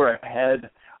saying we're ahead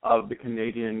of the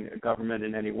Canadian government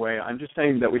in any way. I'm just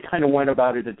saying that we kind of went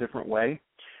about it a different way.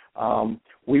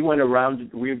 We went about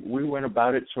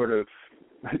it sort of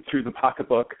through the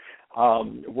pocketbook,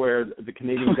 where the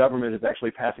Canadian government is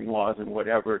actually passing laws and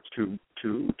whatever to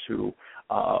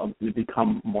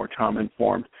become more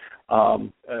trauma-informed.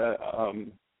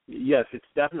 Yes, it's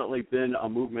definitely been a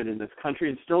movement in this country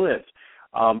and still is.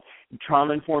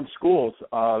 Trauma-informed schools,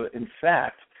 in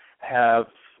fact, have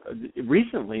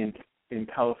recently in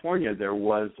California there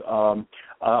was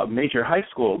a major high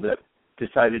school that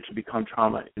decided to become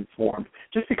trauma-informed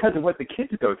just because of what the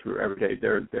kids go through every day.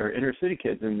 They're inner-city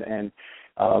kids and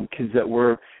kids that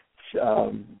were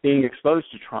being exposed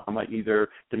to trauma, either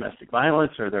domestic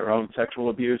violence or their own sexual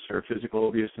abuse or physical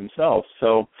abuse themselves.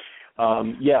 So,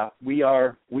 we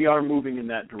are moving in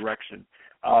that direction.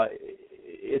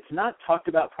 It's not talked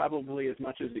about probably as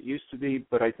much as it used to be,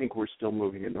 but I think we're still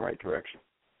moving in the right direction.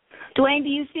 Duane, do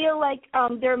you feel like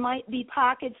there might be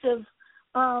pockets of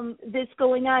this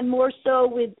going on more so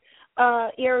with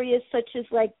areas such as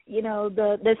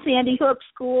the Sandy Hook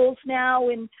schools now,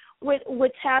 and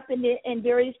what's happened in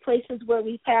various places where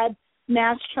we've had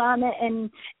mass trauma and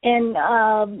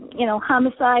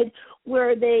homicide,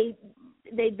 where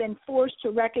they've been forced to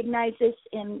recognize this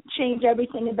and change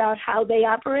everything about how they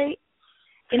operate?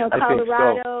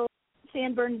 Colorado,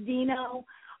 San Bernardino,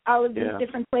 all of these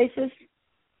different places.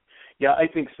 Yeah, I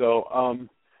think so.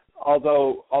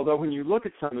 Although when you look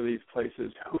at some of these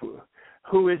places,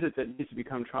 who is it that needs to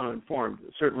become trauma-informed?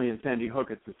 Certainly in Sandy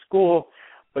Hook, it's a school.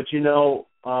 But you know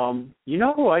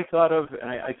who I thought of, and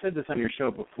I said this on your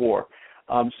show before,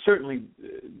 certainly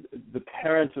the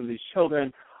parents of these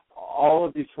children, all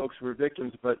of these folks were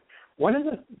victims, but one of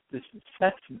the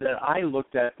sets that I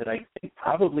looked at that I think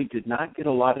probably did not get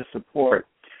a lot of support,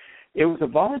 it was a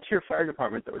volunteer fire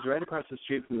department that was right across the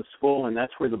street from the school, and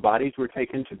that's where the bodies were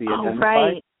taken to be identified.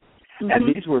 Right. Mm-hmm.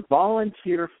 And these were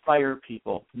volunteer fire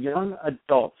people, young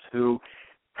adults who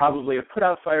probably have put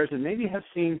out fires and maybe have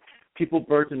seen people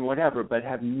burnt and whatever, but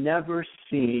have never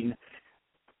seen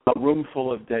a room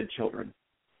full of dead children.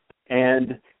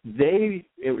 And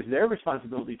it was their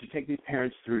responsibility to take these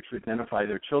parents through to identify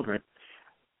their children.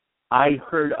 I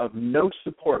heard of no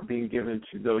support being given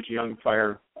to those young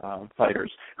firefighters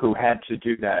who had to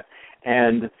do that.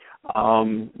 And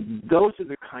those are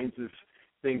the kinds of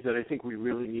things that I think we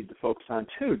really need to focus on,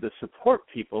 too, the support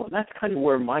people. And that's kind of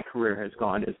where my career has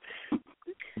gone, is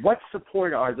what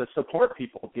support are the support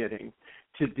people getting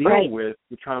to deal with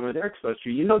the trauma they're exposed to?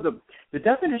 You know, the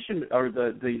definition or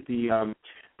the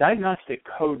diagnostic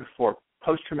code for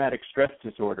post-traumatic stress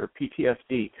disorder,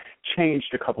 PTSD,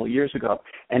 changed a couple of years ago,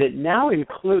 and it now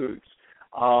includes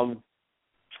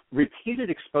repeated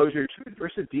exposure to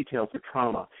adversive details of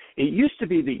trauma. It used to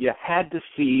be that you had to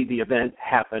see the event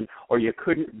happen or you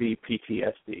couldn't be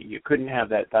PTSD. You couldn't have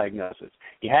that diagnosis.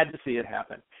 You had to see it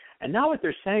happen. And now what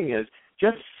they're saying is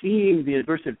just seeing the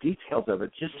adversive details of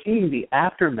it, just seeing the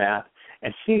aftermath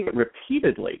and seeing it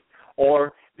repeatedly.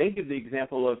 Or they give the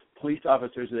example of police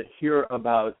officers that hear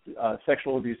about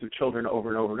sexual abuse of children over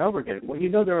and over and over again. Well,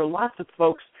 there are lots of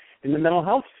folks in the mental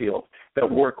health field that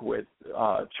work with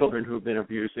children who have been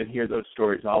abused and hear those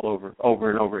stories all over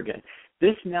and over again.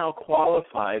 This now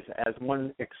qualifies as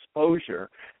one exposure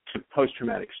to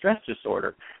post-traumatic stress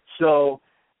disorder. So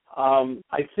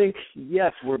I think,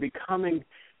 yes, we're becoming,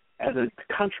 as a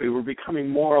country, we're becoming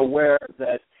more aware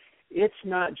that it's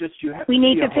not just you have we to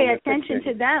need be to a pay holistic attention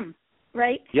thing. to them,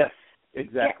 right? Yes,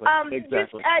 exactly. Yeah,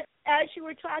 exactly. Just as you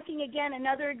were talking again,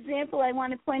 another example I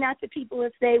want to point out to people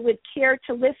if they would care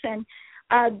to listen.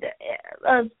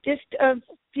 Just a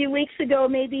few weeks ago,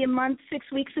 maybe a month, 6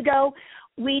 weeks ago,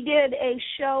 we did a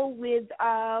show with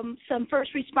some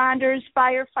first responders,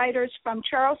 firefighters from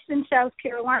Charleston, South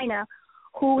Carolina,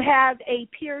 who have a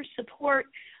peer support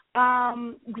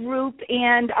group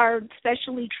and are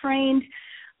specially trained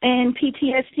in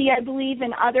PTSD, I believe,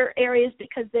 in other areas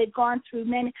because they've gone through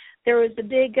many. There was a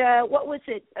big,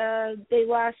 they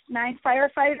lost 9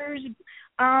 firefighters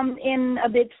in a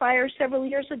big fire several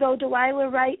years ago, Delilah,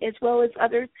 right, as well as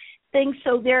other things.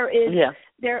 So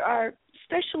there are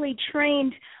specially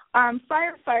trained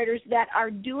firefighters that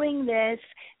are doing this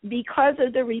because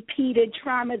of the repeated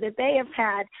trauma that they have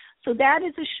had. So that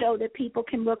is a show that people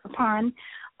can look upon.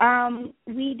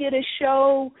 We did a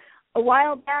show a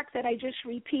while back that I just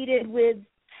repeated with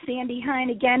Sandy Hine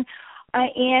again,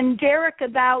 and Derek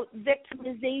about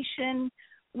victimization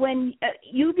when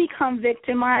you become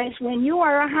victimized, when you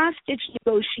are a hostage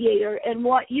negotiator and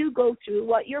what you go through,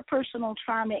 what your personal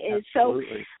trauma is.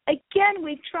 Absolutely. So, again,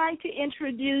 we've tried to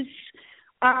introduce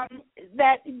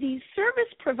that these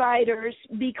service providers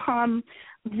become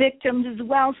victims as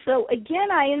well. So,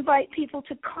 again, I invite people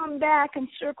to come back and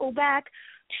circle back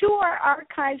to our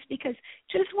archives because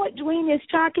just what Duane is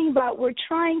talking about, we're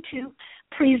trying to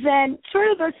present sort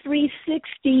of a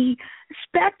 360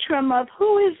 spectrum of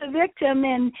who is a victim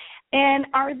and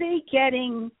are they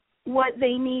getting what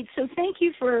they need. So thank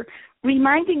you for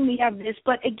reminding me of this.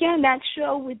 But again, that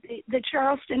show with the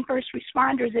Charleston first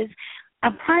responders is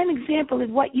a prime example of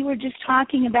what you were just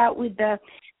talking about with the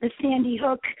Sandy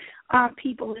Hook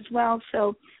people as well.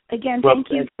 So again, thank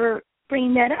you for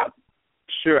bringing that up.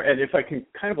 Sure, and if I can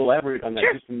kind of elaborate on that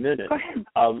just a minute. Go ahead.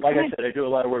 Like I said, I do a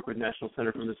lot of work with National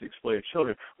Center for Missing Exploited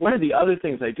Children. One of the other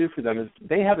things I do for them is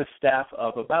they have a staff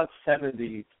of about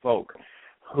 70 folk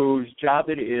whose job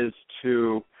it is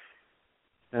to,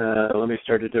 let me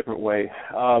start a different way.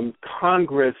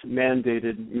 Congress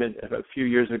mandated a few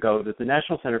years ago that the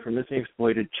National Center for Missing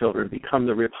Exploited Children become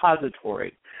the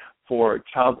repository for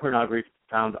child pornography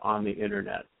found on the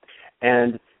Internet.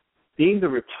 And being the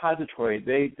repository,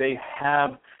 they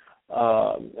have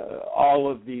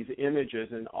all of these images,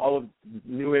 and all of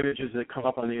new images that come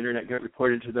up on the Internet get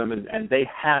reported to them, and they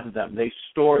have them. They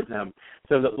store them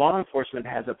so that law enforcement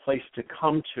has a place to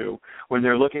come to when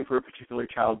they're looking for a particular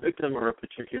child victim or a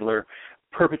particular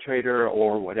perpetrator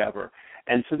or whatever.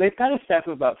 And so they've got a staff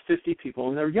of about 50 people,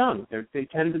 and they're young. They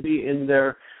tend to be in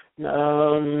their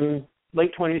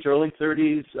late 20s, early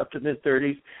 30s, up to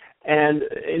mid-30s. And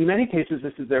in many cases,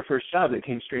 this is their first job. They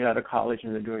came straight out of college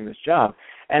and they're doing this job.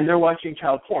 And they're watching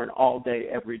child porn all day,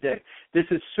 every day. This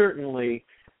is certainly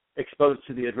exposed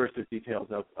to the adversive details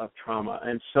of trauma.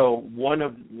 And so one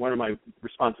of my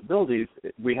responsibilities,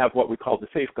 we have what we call the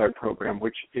Safeguard Program,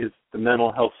 which is the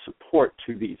mental health support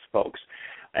to these folks.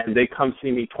 And they come see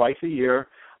me twice a year,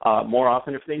 more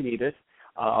often if they need it.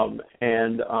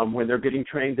 When they're getting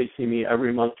trained, they see me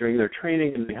every month during their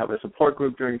training, and they have a support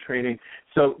group during training.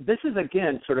 So this is,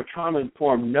 again, sort of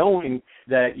trauma-informed, knowing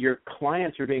that your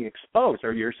clients are being exposed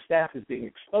or your staff is being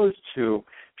exposed to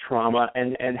trauma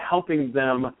and helping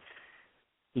them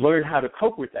learn how to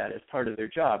cope with that as part of their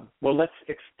job. Well, let's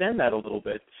extend that a little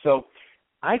bit. So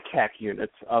ICAC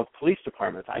units of police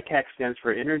departments, ICAC stands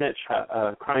for Internet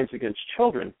Crimes Against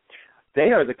Children.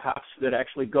 They are the cops that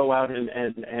actually go out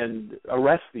and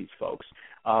arrest these folks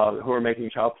who are making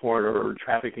child porn or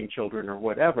trafficking children or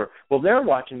whatever. Well, they're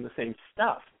watching the same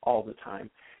stuff all the time.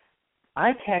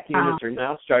 ICAC units are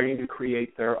now starting to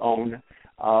create their own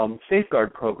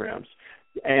safeguard programs.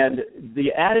 And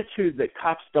the attitude that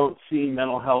cops don't see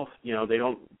mental health, they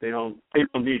don't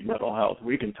need mental health,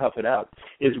 we can tough it out,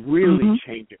 is really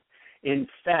changing. In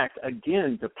fact,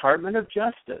 again, Department of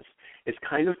Justice is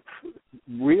kind of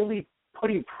really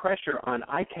putting pressure on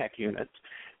ICAC units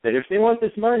that if they want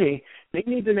this money, they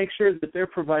need to make sure that they're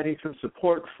providing some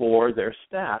support for their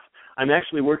staff. I'm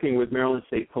actually working with Maryland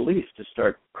State Police to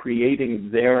start creating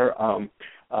their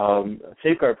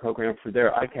safeguard program for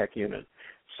their ICAC unit.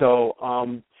 So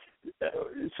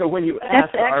when you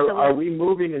ask, are we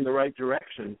moving in the right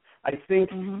direction, I think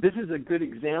this is a good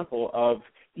example of,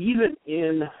 even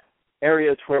in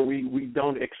areas where we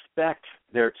don't expect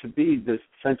there to be this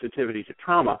sensitivity to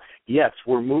trauma, yes,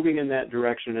 we're moving in that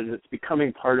direction, and it's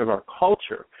becoming part of our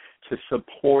culture to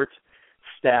support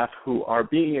staff who are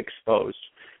being exposed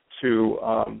to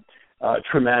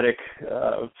traumatic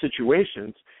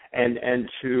situations, and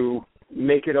to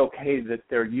make it okay that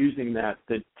they're using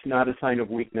that's not a sign of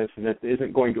weakness, and that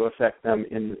isn't going to affect them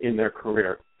in their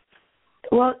career.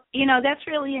 Well, that's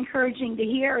really encouraging to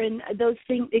hear, and those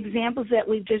examples that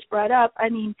we've just brought up. I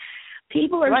mean,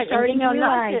 people are starting to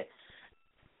realize.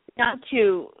 Not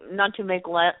to make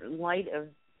light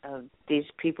of these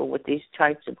people with these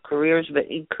types of careers, but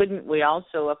couldn't we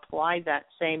also apply that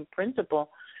same principle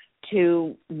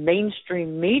to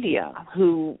mainstream media,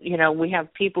 who, we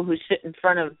have people who sit in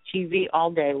front of TV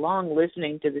all day long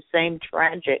listening to the same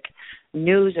tragic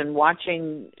news and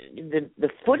watching the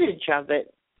footage of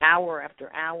it hour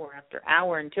after hour after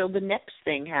hour until the next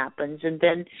thing happens. And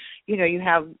then, you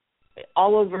have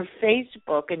all over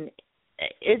Facebook, and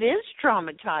it is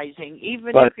traumatizing,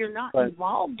 even if you're not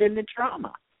involved in the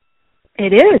trauma.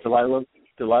 It is.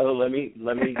 Delilah, let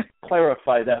me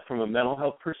clarify that from a mental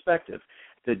health perspective.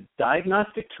 The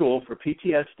diagnostic tool for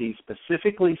PTSD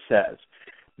specifically says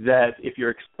that if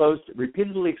you're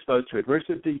repeatedly exposed to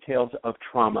aversive details of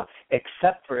trauma,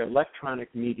 except for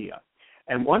electronic media.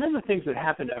 And one of the things that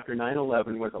happened after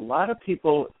 9/11 was a lot of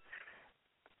people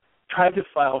tried to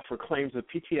file for claims of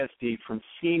PTSD from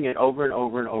seeing it over and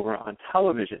over and over on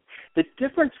television. The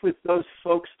difference with those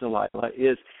folks, Delilah,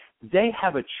 is they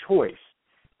have a choice.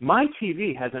 My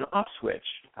TV has an off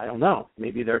switch. I don't know.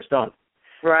 Maybe theirs don't.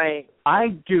 Right.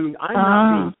 I'm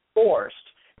not being forced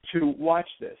to watch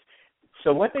this.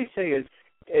 So what they say is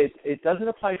it doesn't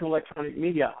apply to electronic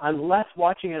media unless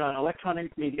watching it on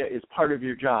electronic media is part of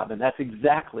your job, and that's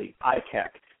exactly ICAC.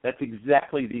 That's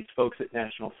exactly these folks at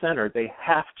National Center. They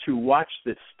have to watch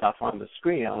this stuff on the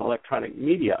screen on electronic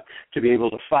media to be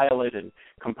able to file it and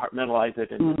compartmentalize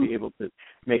it and to be able to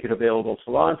make it available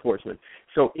to law enforcement.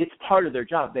 So it's part of their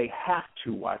job. They have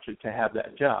to watch it to have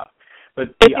that job. But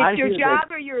if it's your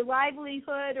job or your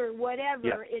livelihood or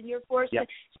whatever, and you're forced to,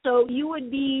 so you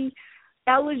would be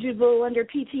eligible under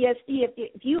PTSD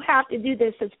if you have to do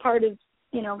this as part of,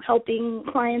 helping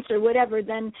clients or whatever,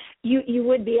 then you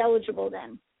would be eligible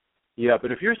then. Yeah,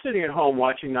 but if you're sitting at home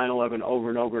watching 9/11 over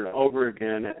and over and over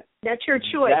again, that's your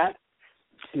choice.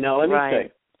 Let me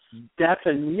say,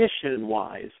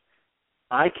 definition-wise,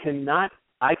 I cannot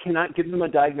give them a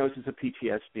diagnosis of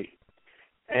PTSD.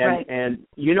 And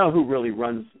you know who really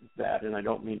runs that, and I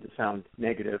don't mean to sound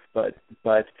negative, but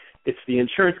it's the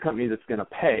insurance company that's going to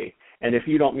pay. And if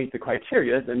you don't meet the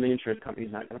criteria, then the insurance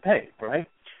company's not going to pay, right?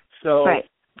 So,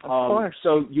 of course.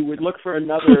 So you would look for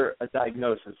a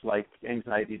diagnosis like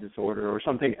anxiety disorder or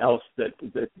something else that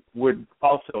would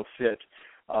also fit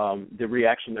the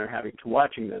reaction they're having to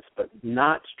watching this, but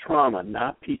not trauma,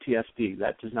 not PTSD.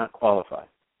 That does not qualify.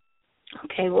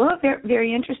 Okay, well, very,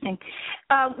 very interesting.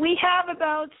 We have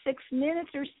about 6 minutes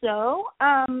or so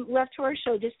left to our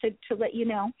show, just to let you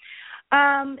know.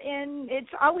 And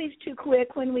it's always too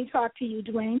quick when we talk to you,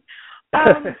 Duane.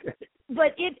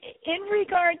 But in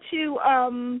regard to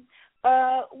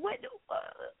what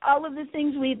all of the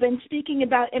things we've been speaking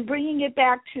about and bringing it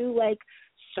back to, like,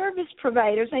 service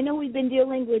providers, I know we've been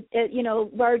dealing with,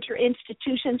 larger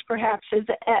institutions perhaps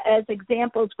as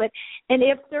examples, and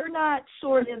if they're not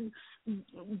sort of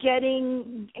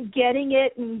getting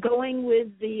it and going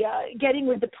with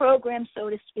the program, so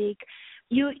to speak,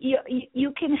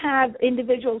 you can have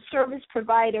individual service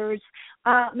providers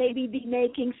maybe be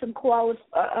making some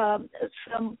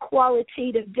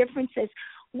qualitative differences.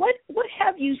 What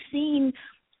have you seen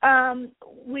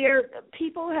where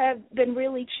people have been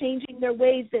really changing their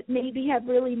ways that maybe have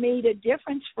really made a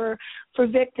difference for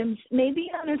victims, maybe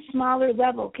on a smaller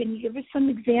level? Can you give us some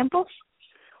examples?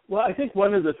 Well, I think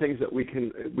one of the things that we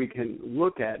can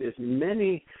look at is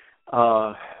many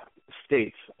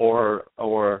states or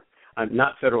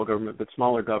not federal government, but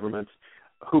smaller governments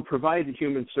who provide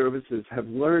human services have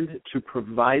learned to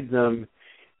provide them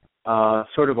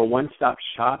sort of a one-stop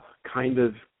shop kind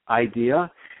of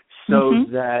idea, so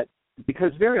that,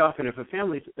 because very often if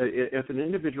an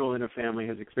individual in a family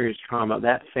has experienced trauma,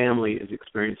 that family is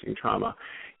experiencing trauma.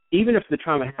 Even if the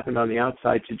trauma happened on the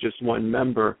outside to just one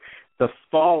member, the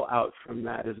fallout from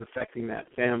that is affecting that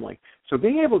family. So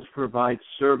being able to provide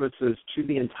services to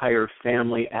the entire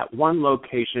family at one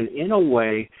location in a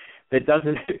way that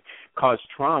doesn't cause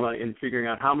trauma in figuring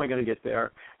out how am I going to get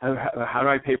there, how do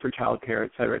I pay for child care,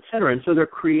 et cetera, et cetera. And so they're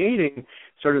creating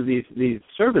sort of these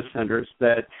service centers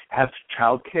that have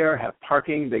child care, have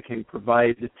parking, they can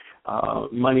provide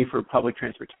money for public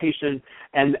transportation,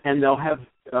 and they'll have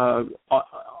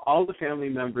all the family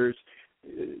members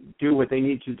do what they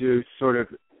need to do sort of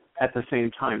at the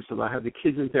same time. So they'll have the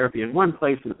kids in therapy in one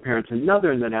place and the parents in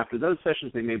another, and then after those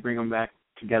sessions they may bring them back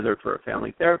together for a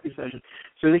family therapy session.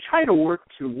 So they try to work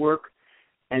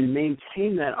and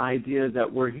maintain that idea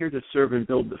that we're here to serve and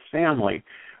build the family,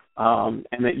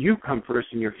 and that you come first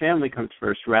and your family comes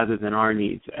first rather than our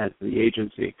needs as the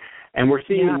agency. And we're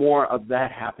seeing more of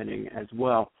that happening as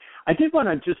well. I did want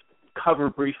to just cover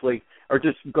briefly or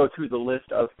just go through the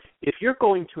list of, if you're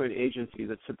going to an agency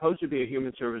that's supposed to be a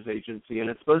human service agency and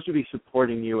it's supposed to be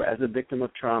supporting you as a victim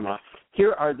of trauma,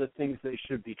 here are the things they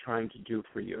should be trying to do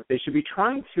for you. They should be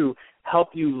trying to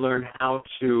help you learn how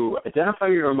to identify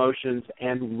your emotions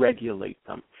and regulate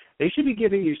them. They should be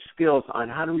giving you skills on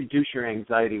how to reduce your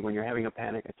anxiety when you're having a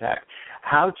panic attack,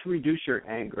 how to reduce your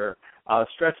anger,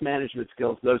 stress management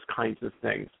skills, those kinds of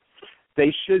things.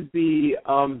 They should be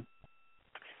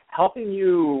helping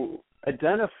you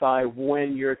identify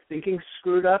when you're thinking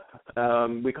screwed up.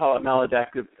 We call it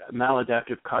maladaptive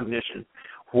cognition.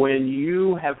 When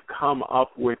you have come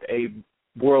up with a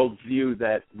worldview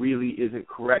that really isn't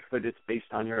correct, but it's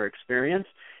based on your experience,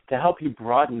 to help you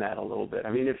broaden that a little bit.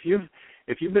 I mean, if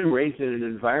you've been raised in an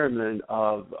environment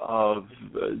of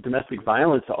domestic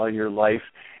violence all your life,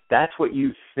 that's what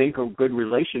you think a good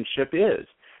relationship is.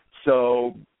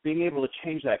 So being able to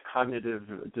change that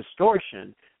cognitive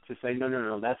distortion to say,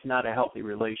 no, that's not a healthy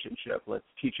relationship. Let's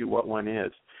teach you what one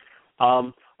is.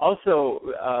 Also,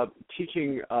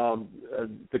 teaching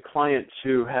the client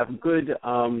to have good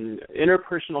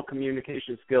interpersonal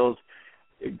communication skills,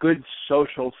 good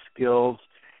social skills,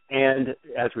 and,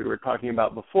 as we were talking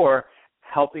about before,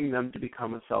 helping them to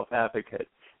become a self-advocate.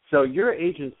 So your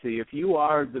agency, if you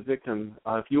are the victim,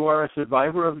 if you are a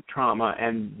survivor of trauma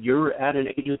and you're at an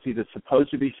agency that's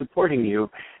supposed to be supporting you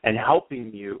and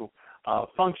helping you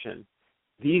function,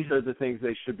 these are the things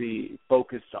they should be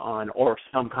focused on, or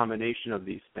some combination of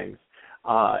these things.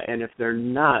 And if they're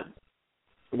not,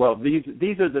 well,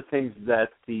 these are the things that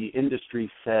the industry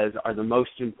says are the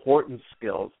most important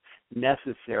skills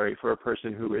necessary for a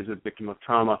person who is a victim of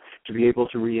trauma to be able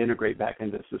to reintegrate back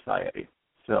into society.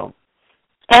 So.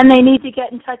 And they need to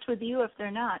get in touch with you if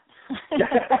they're not.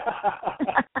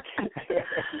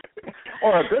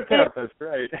 Or a good therapist,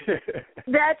 right?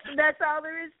 That's all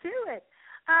there is to it.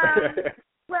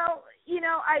 Well,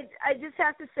 I just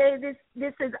have to say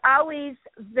this is always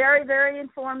very, very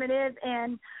informative,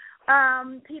 and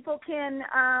people can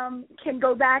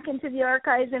go back into the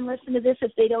archives and listen to this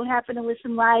if they don't happen to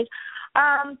listen live.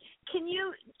 Can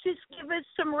you just give us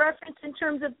some reference in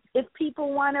terms of if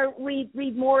people want to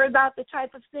read more about the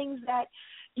type of things that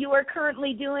you are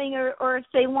currently doing, or if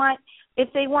they want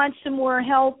some more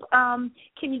help,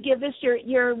 can you give us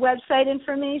your website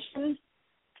information?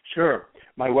 Sure.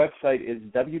 My website is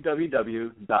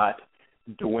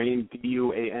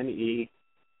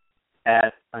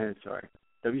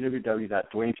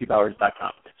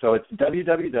www.duanebowers.com. So it's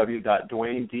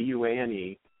www.duane, T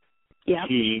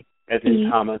as in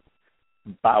Thomas,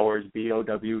 Bowers,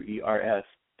 BOWERS.com.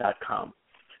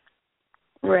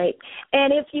 Right.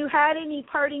 And if you had any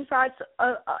parting thoughts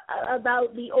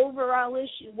about the overall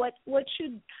issue, what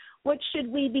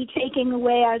should we be taking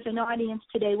away as an audience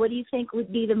today? What do you think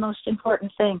would be the most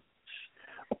important thing?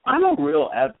 I'm a real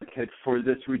advocate for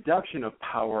this reduction of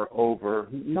power over,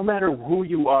 no matter who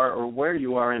you are or where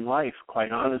you are in life,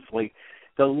 quite honestly.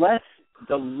 The less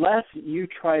you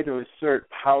try to assert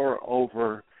power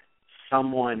over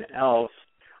someone else,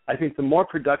 I think the more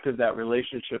productive that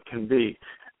relationship can be.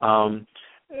 And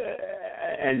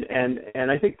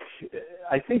I think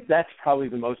that's probably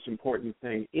the most important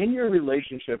thing in your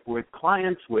relationship with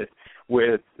clients, with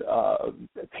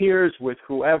peers, with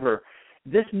whoever.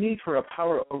 This need for a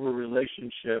power over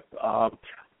relationship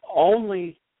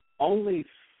only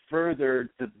further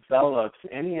develops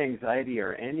any anxiety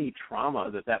or any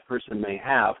trauma that person may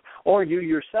have, or you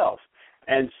yourself.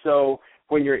 And so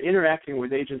when you're interacting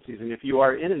with agencies, and if you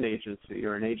are in an agency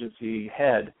or an agency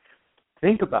head,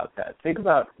 think about that. Think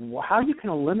about how you can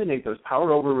eliminate those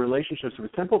power over relationships with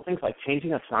simple things like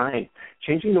changing a sign,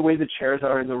 changing the way the chairs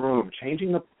are in the room,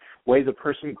 changing the way the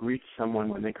person greets someone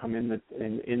when they come in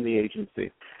the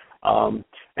agency. And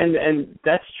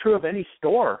that's true of any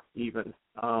store even.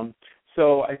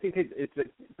 So I think it's a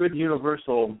good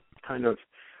universal kind of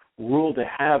rule to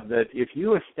have that if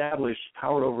you establish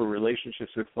power over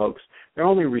relationships with folks, they're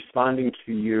only responding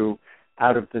to you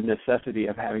out of the necessity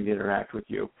of having to interact with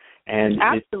you, and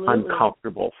it's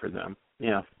uncomfortable for them.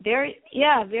 Yeah. Very,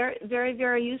 very,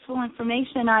 very useful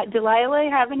information. Delilah,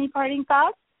 have any parting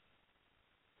thoughts?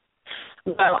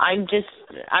 Well, I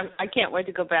can't wait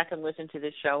to go back and listen to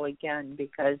the show again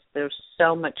because there's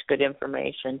so much good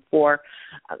information for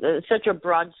such a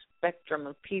broad spectrum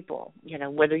of people. You know,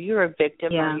 whether you're a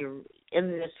victim or you're in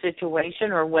this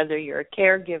situation, or whether you're a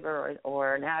caregiver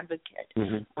or an advocate,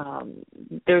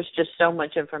 there's just so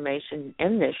much information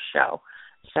in this show.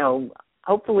 So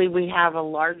hopefully we have a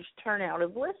large turnout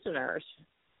of listeners.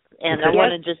 And I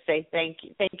want to just say thank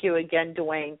you again,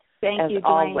 Duane. Thank you,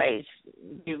 Duane. Always.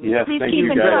 Please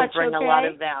keep in touch, bring a lot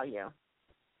of value.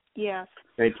 Yes.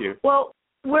 Thank you. Well,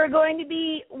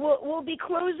 we'll be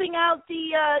closing out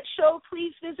the show.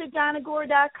 Please visit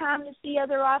DonnaGore.com to see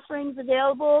other offerings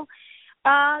available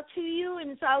to you,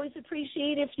 and it's always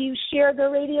appreciated if you share the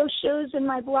radio shows and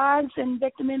my blogs and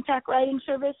Victim Impact Writing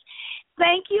Service.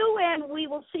 Thank you, and we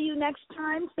will see you next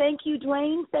time. Thank you,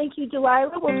 Duane. Thank you,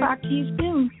 Delilah. We'll talk to you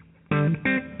soon.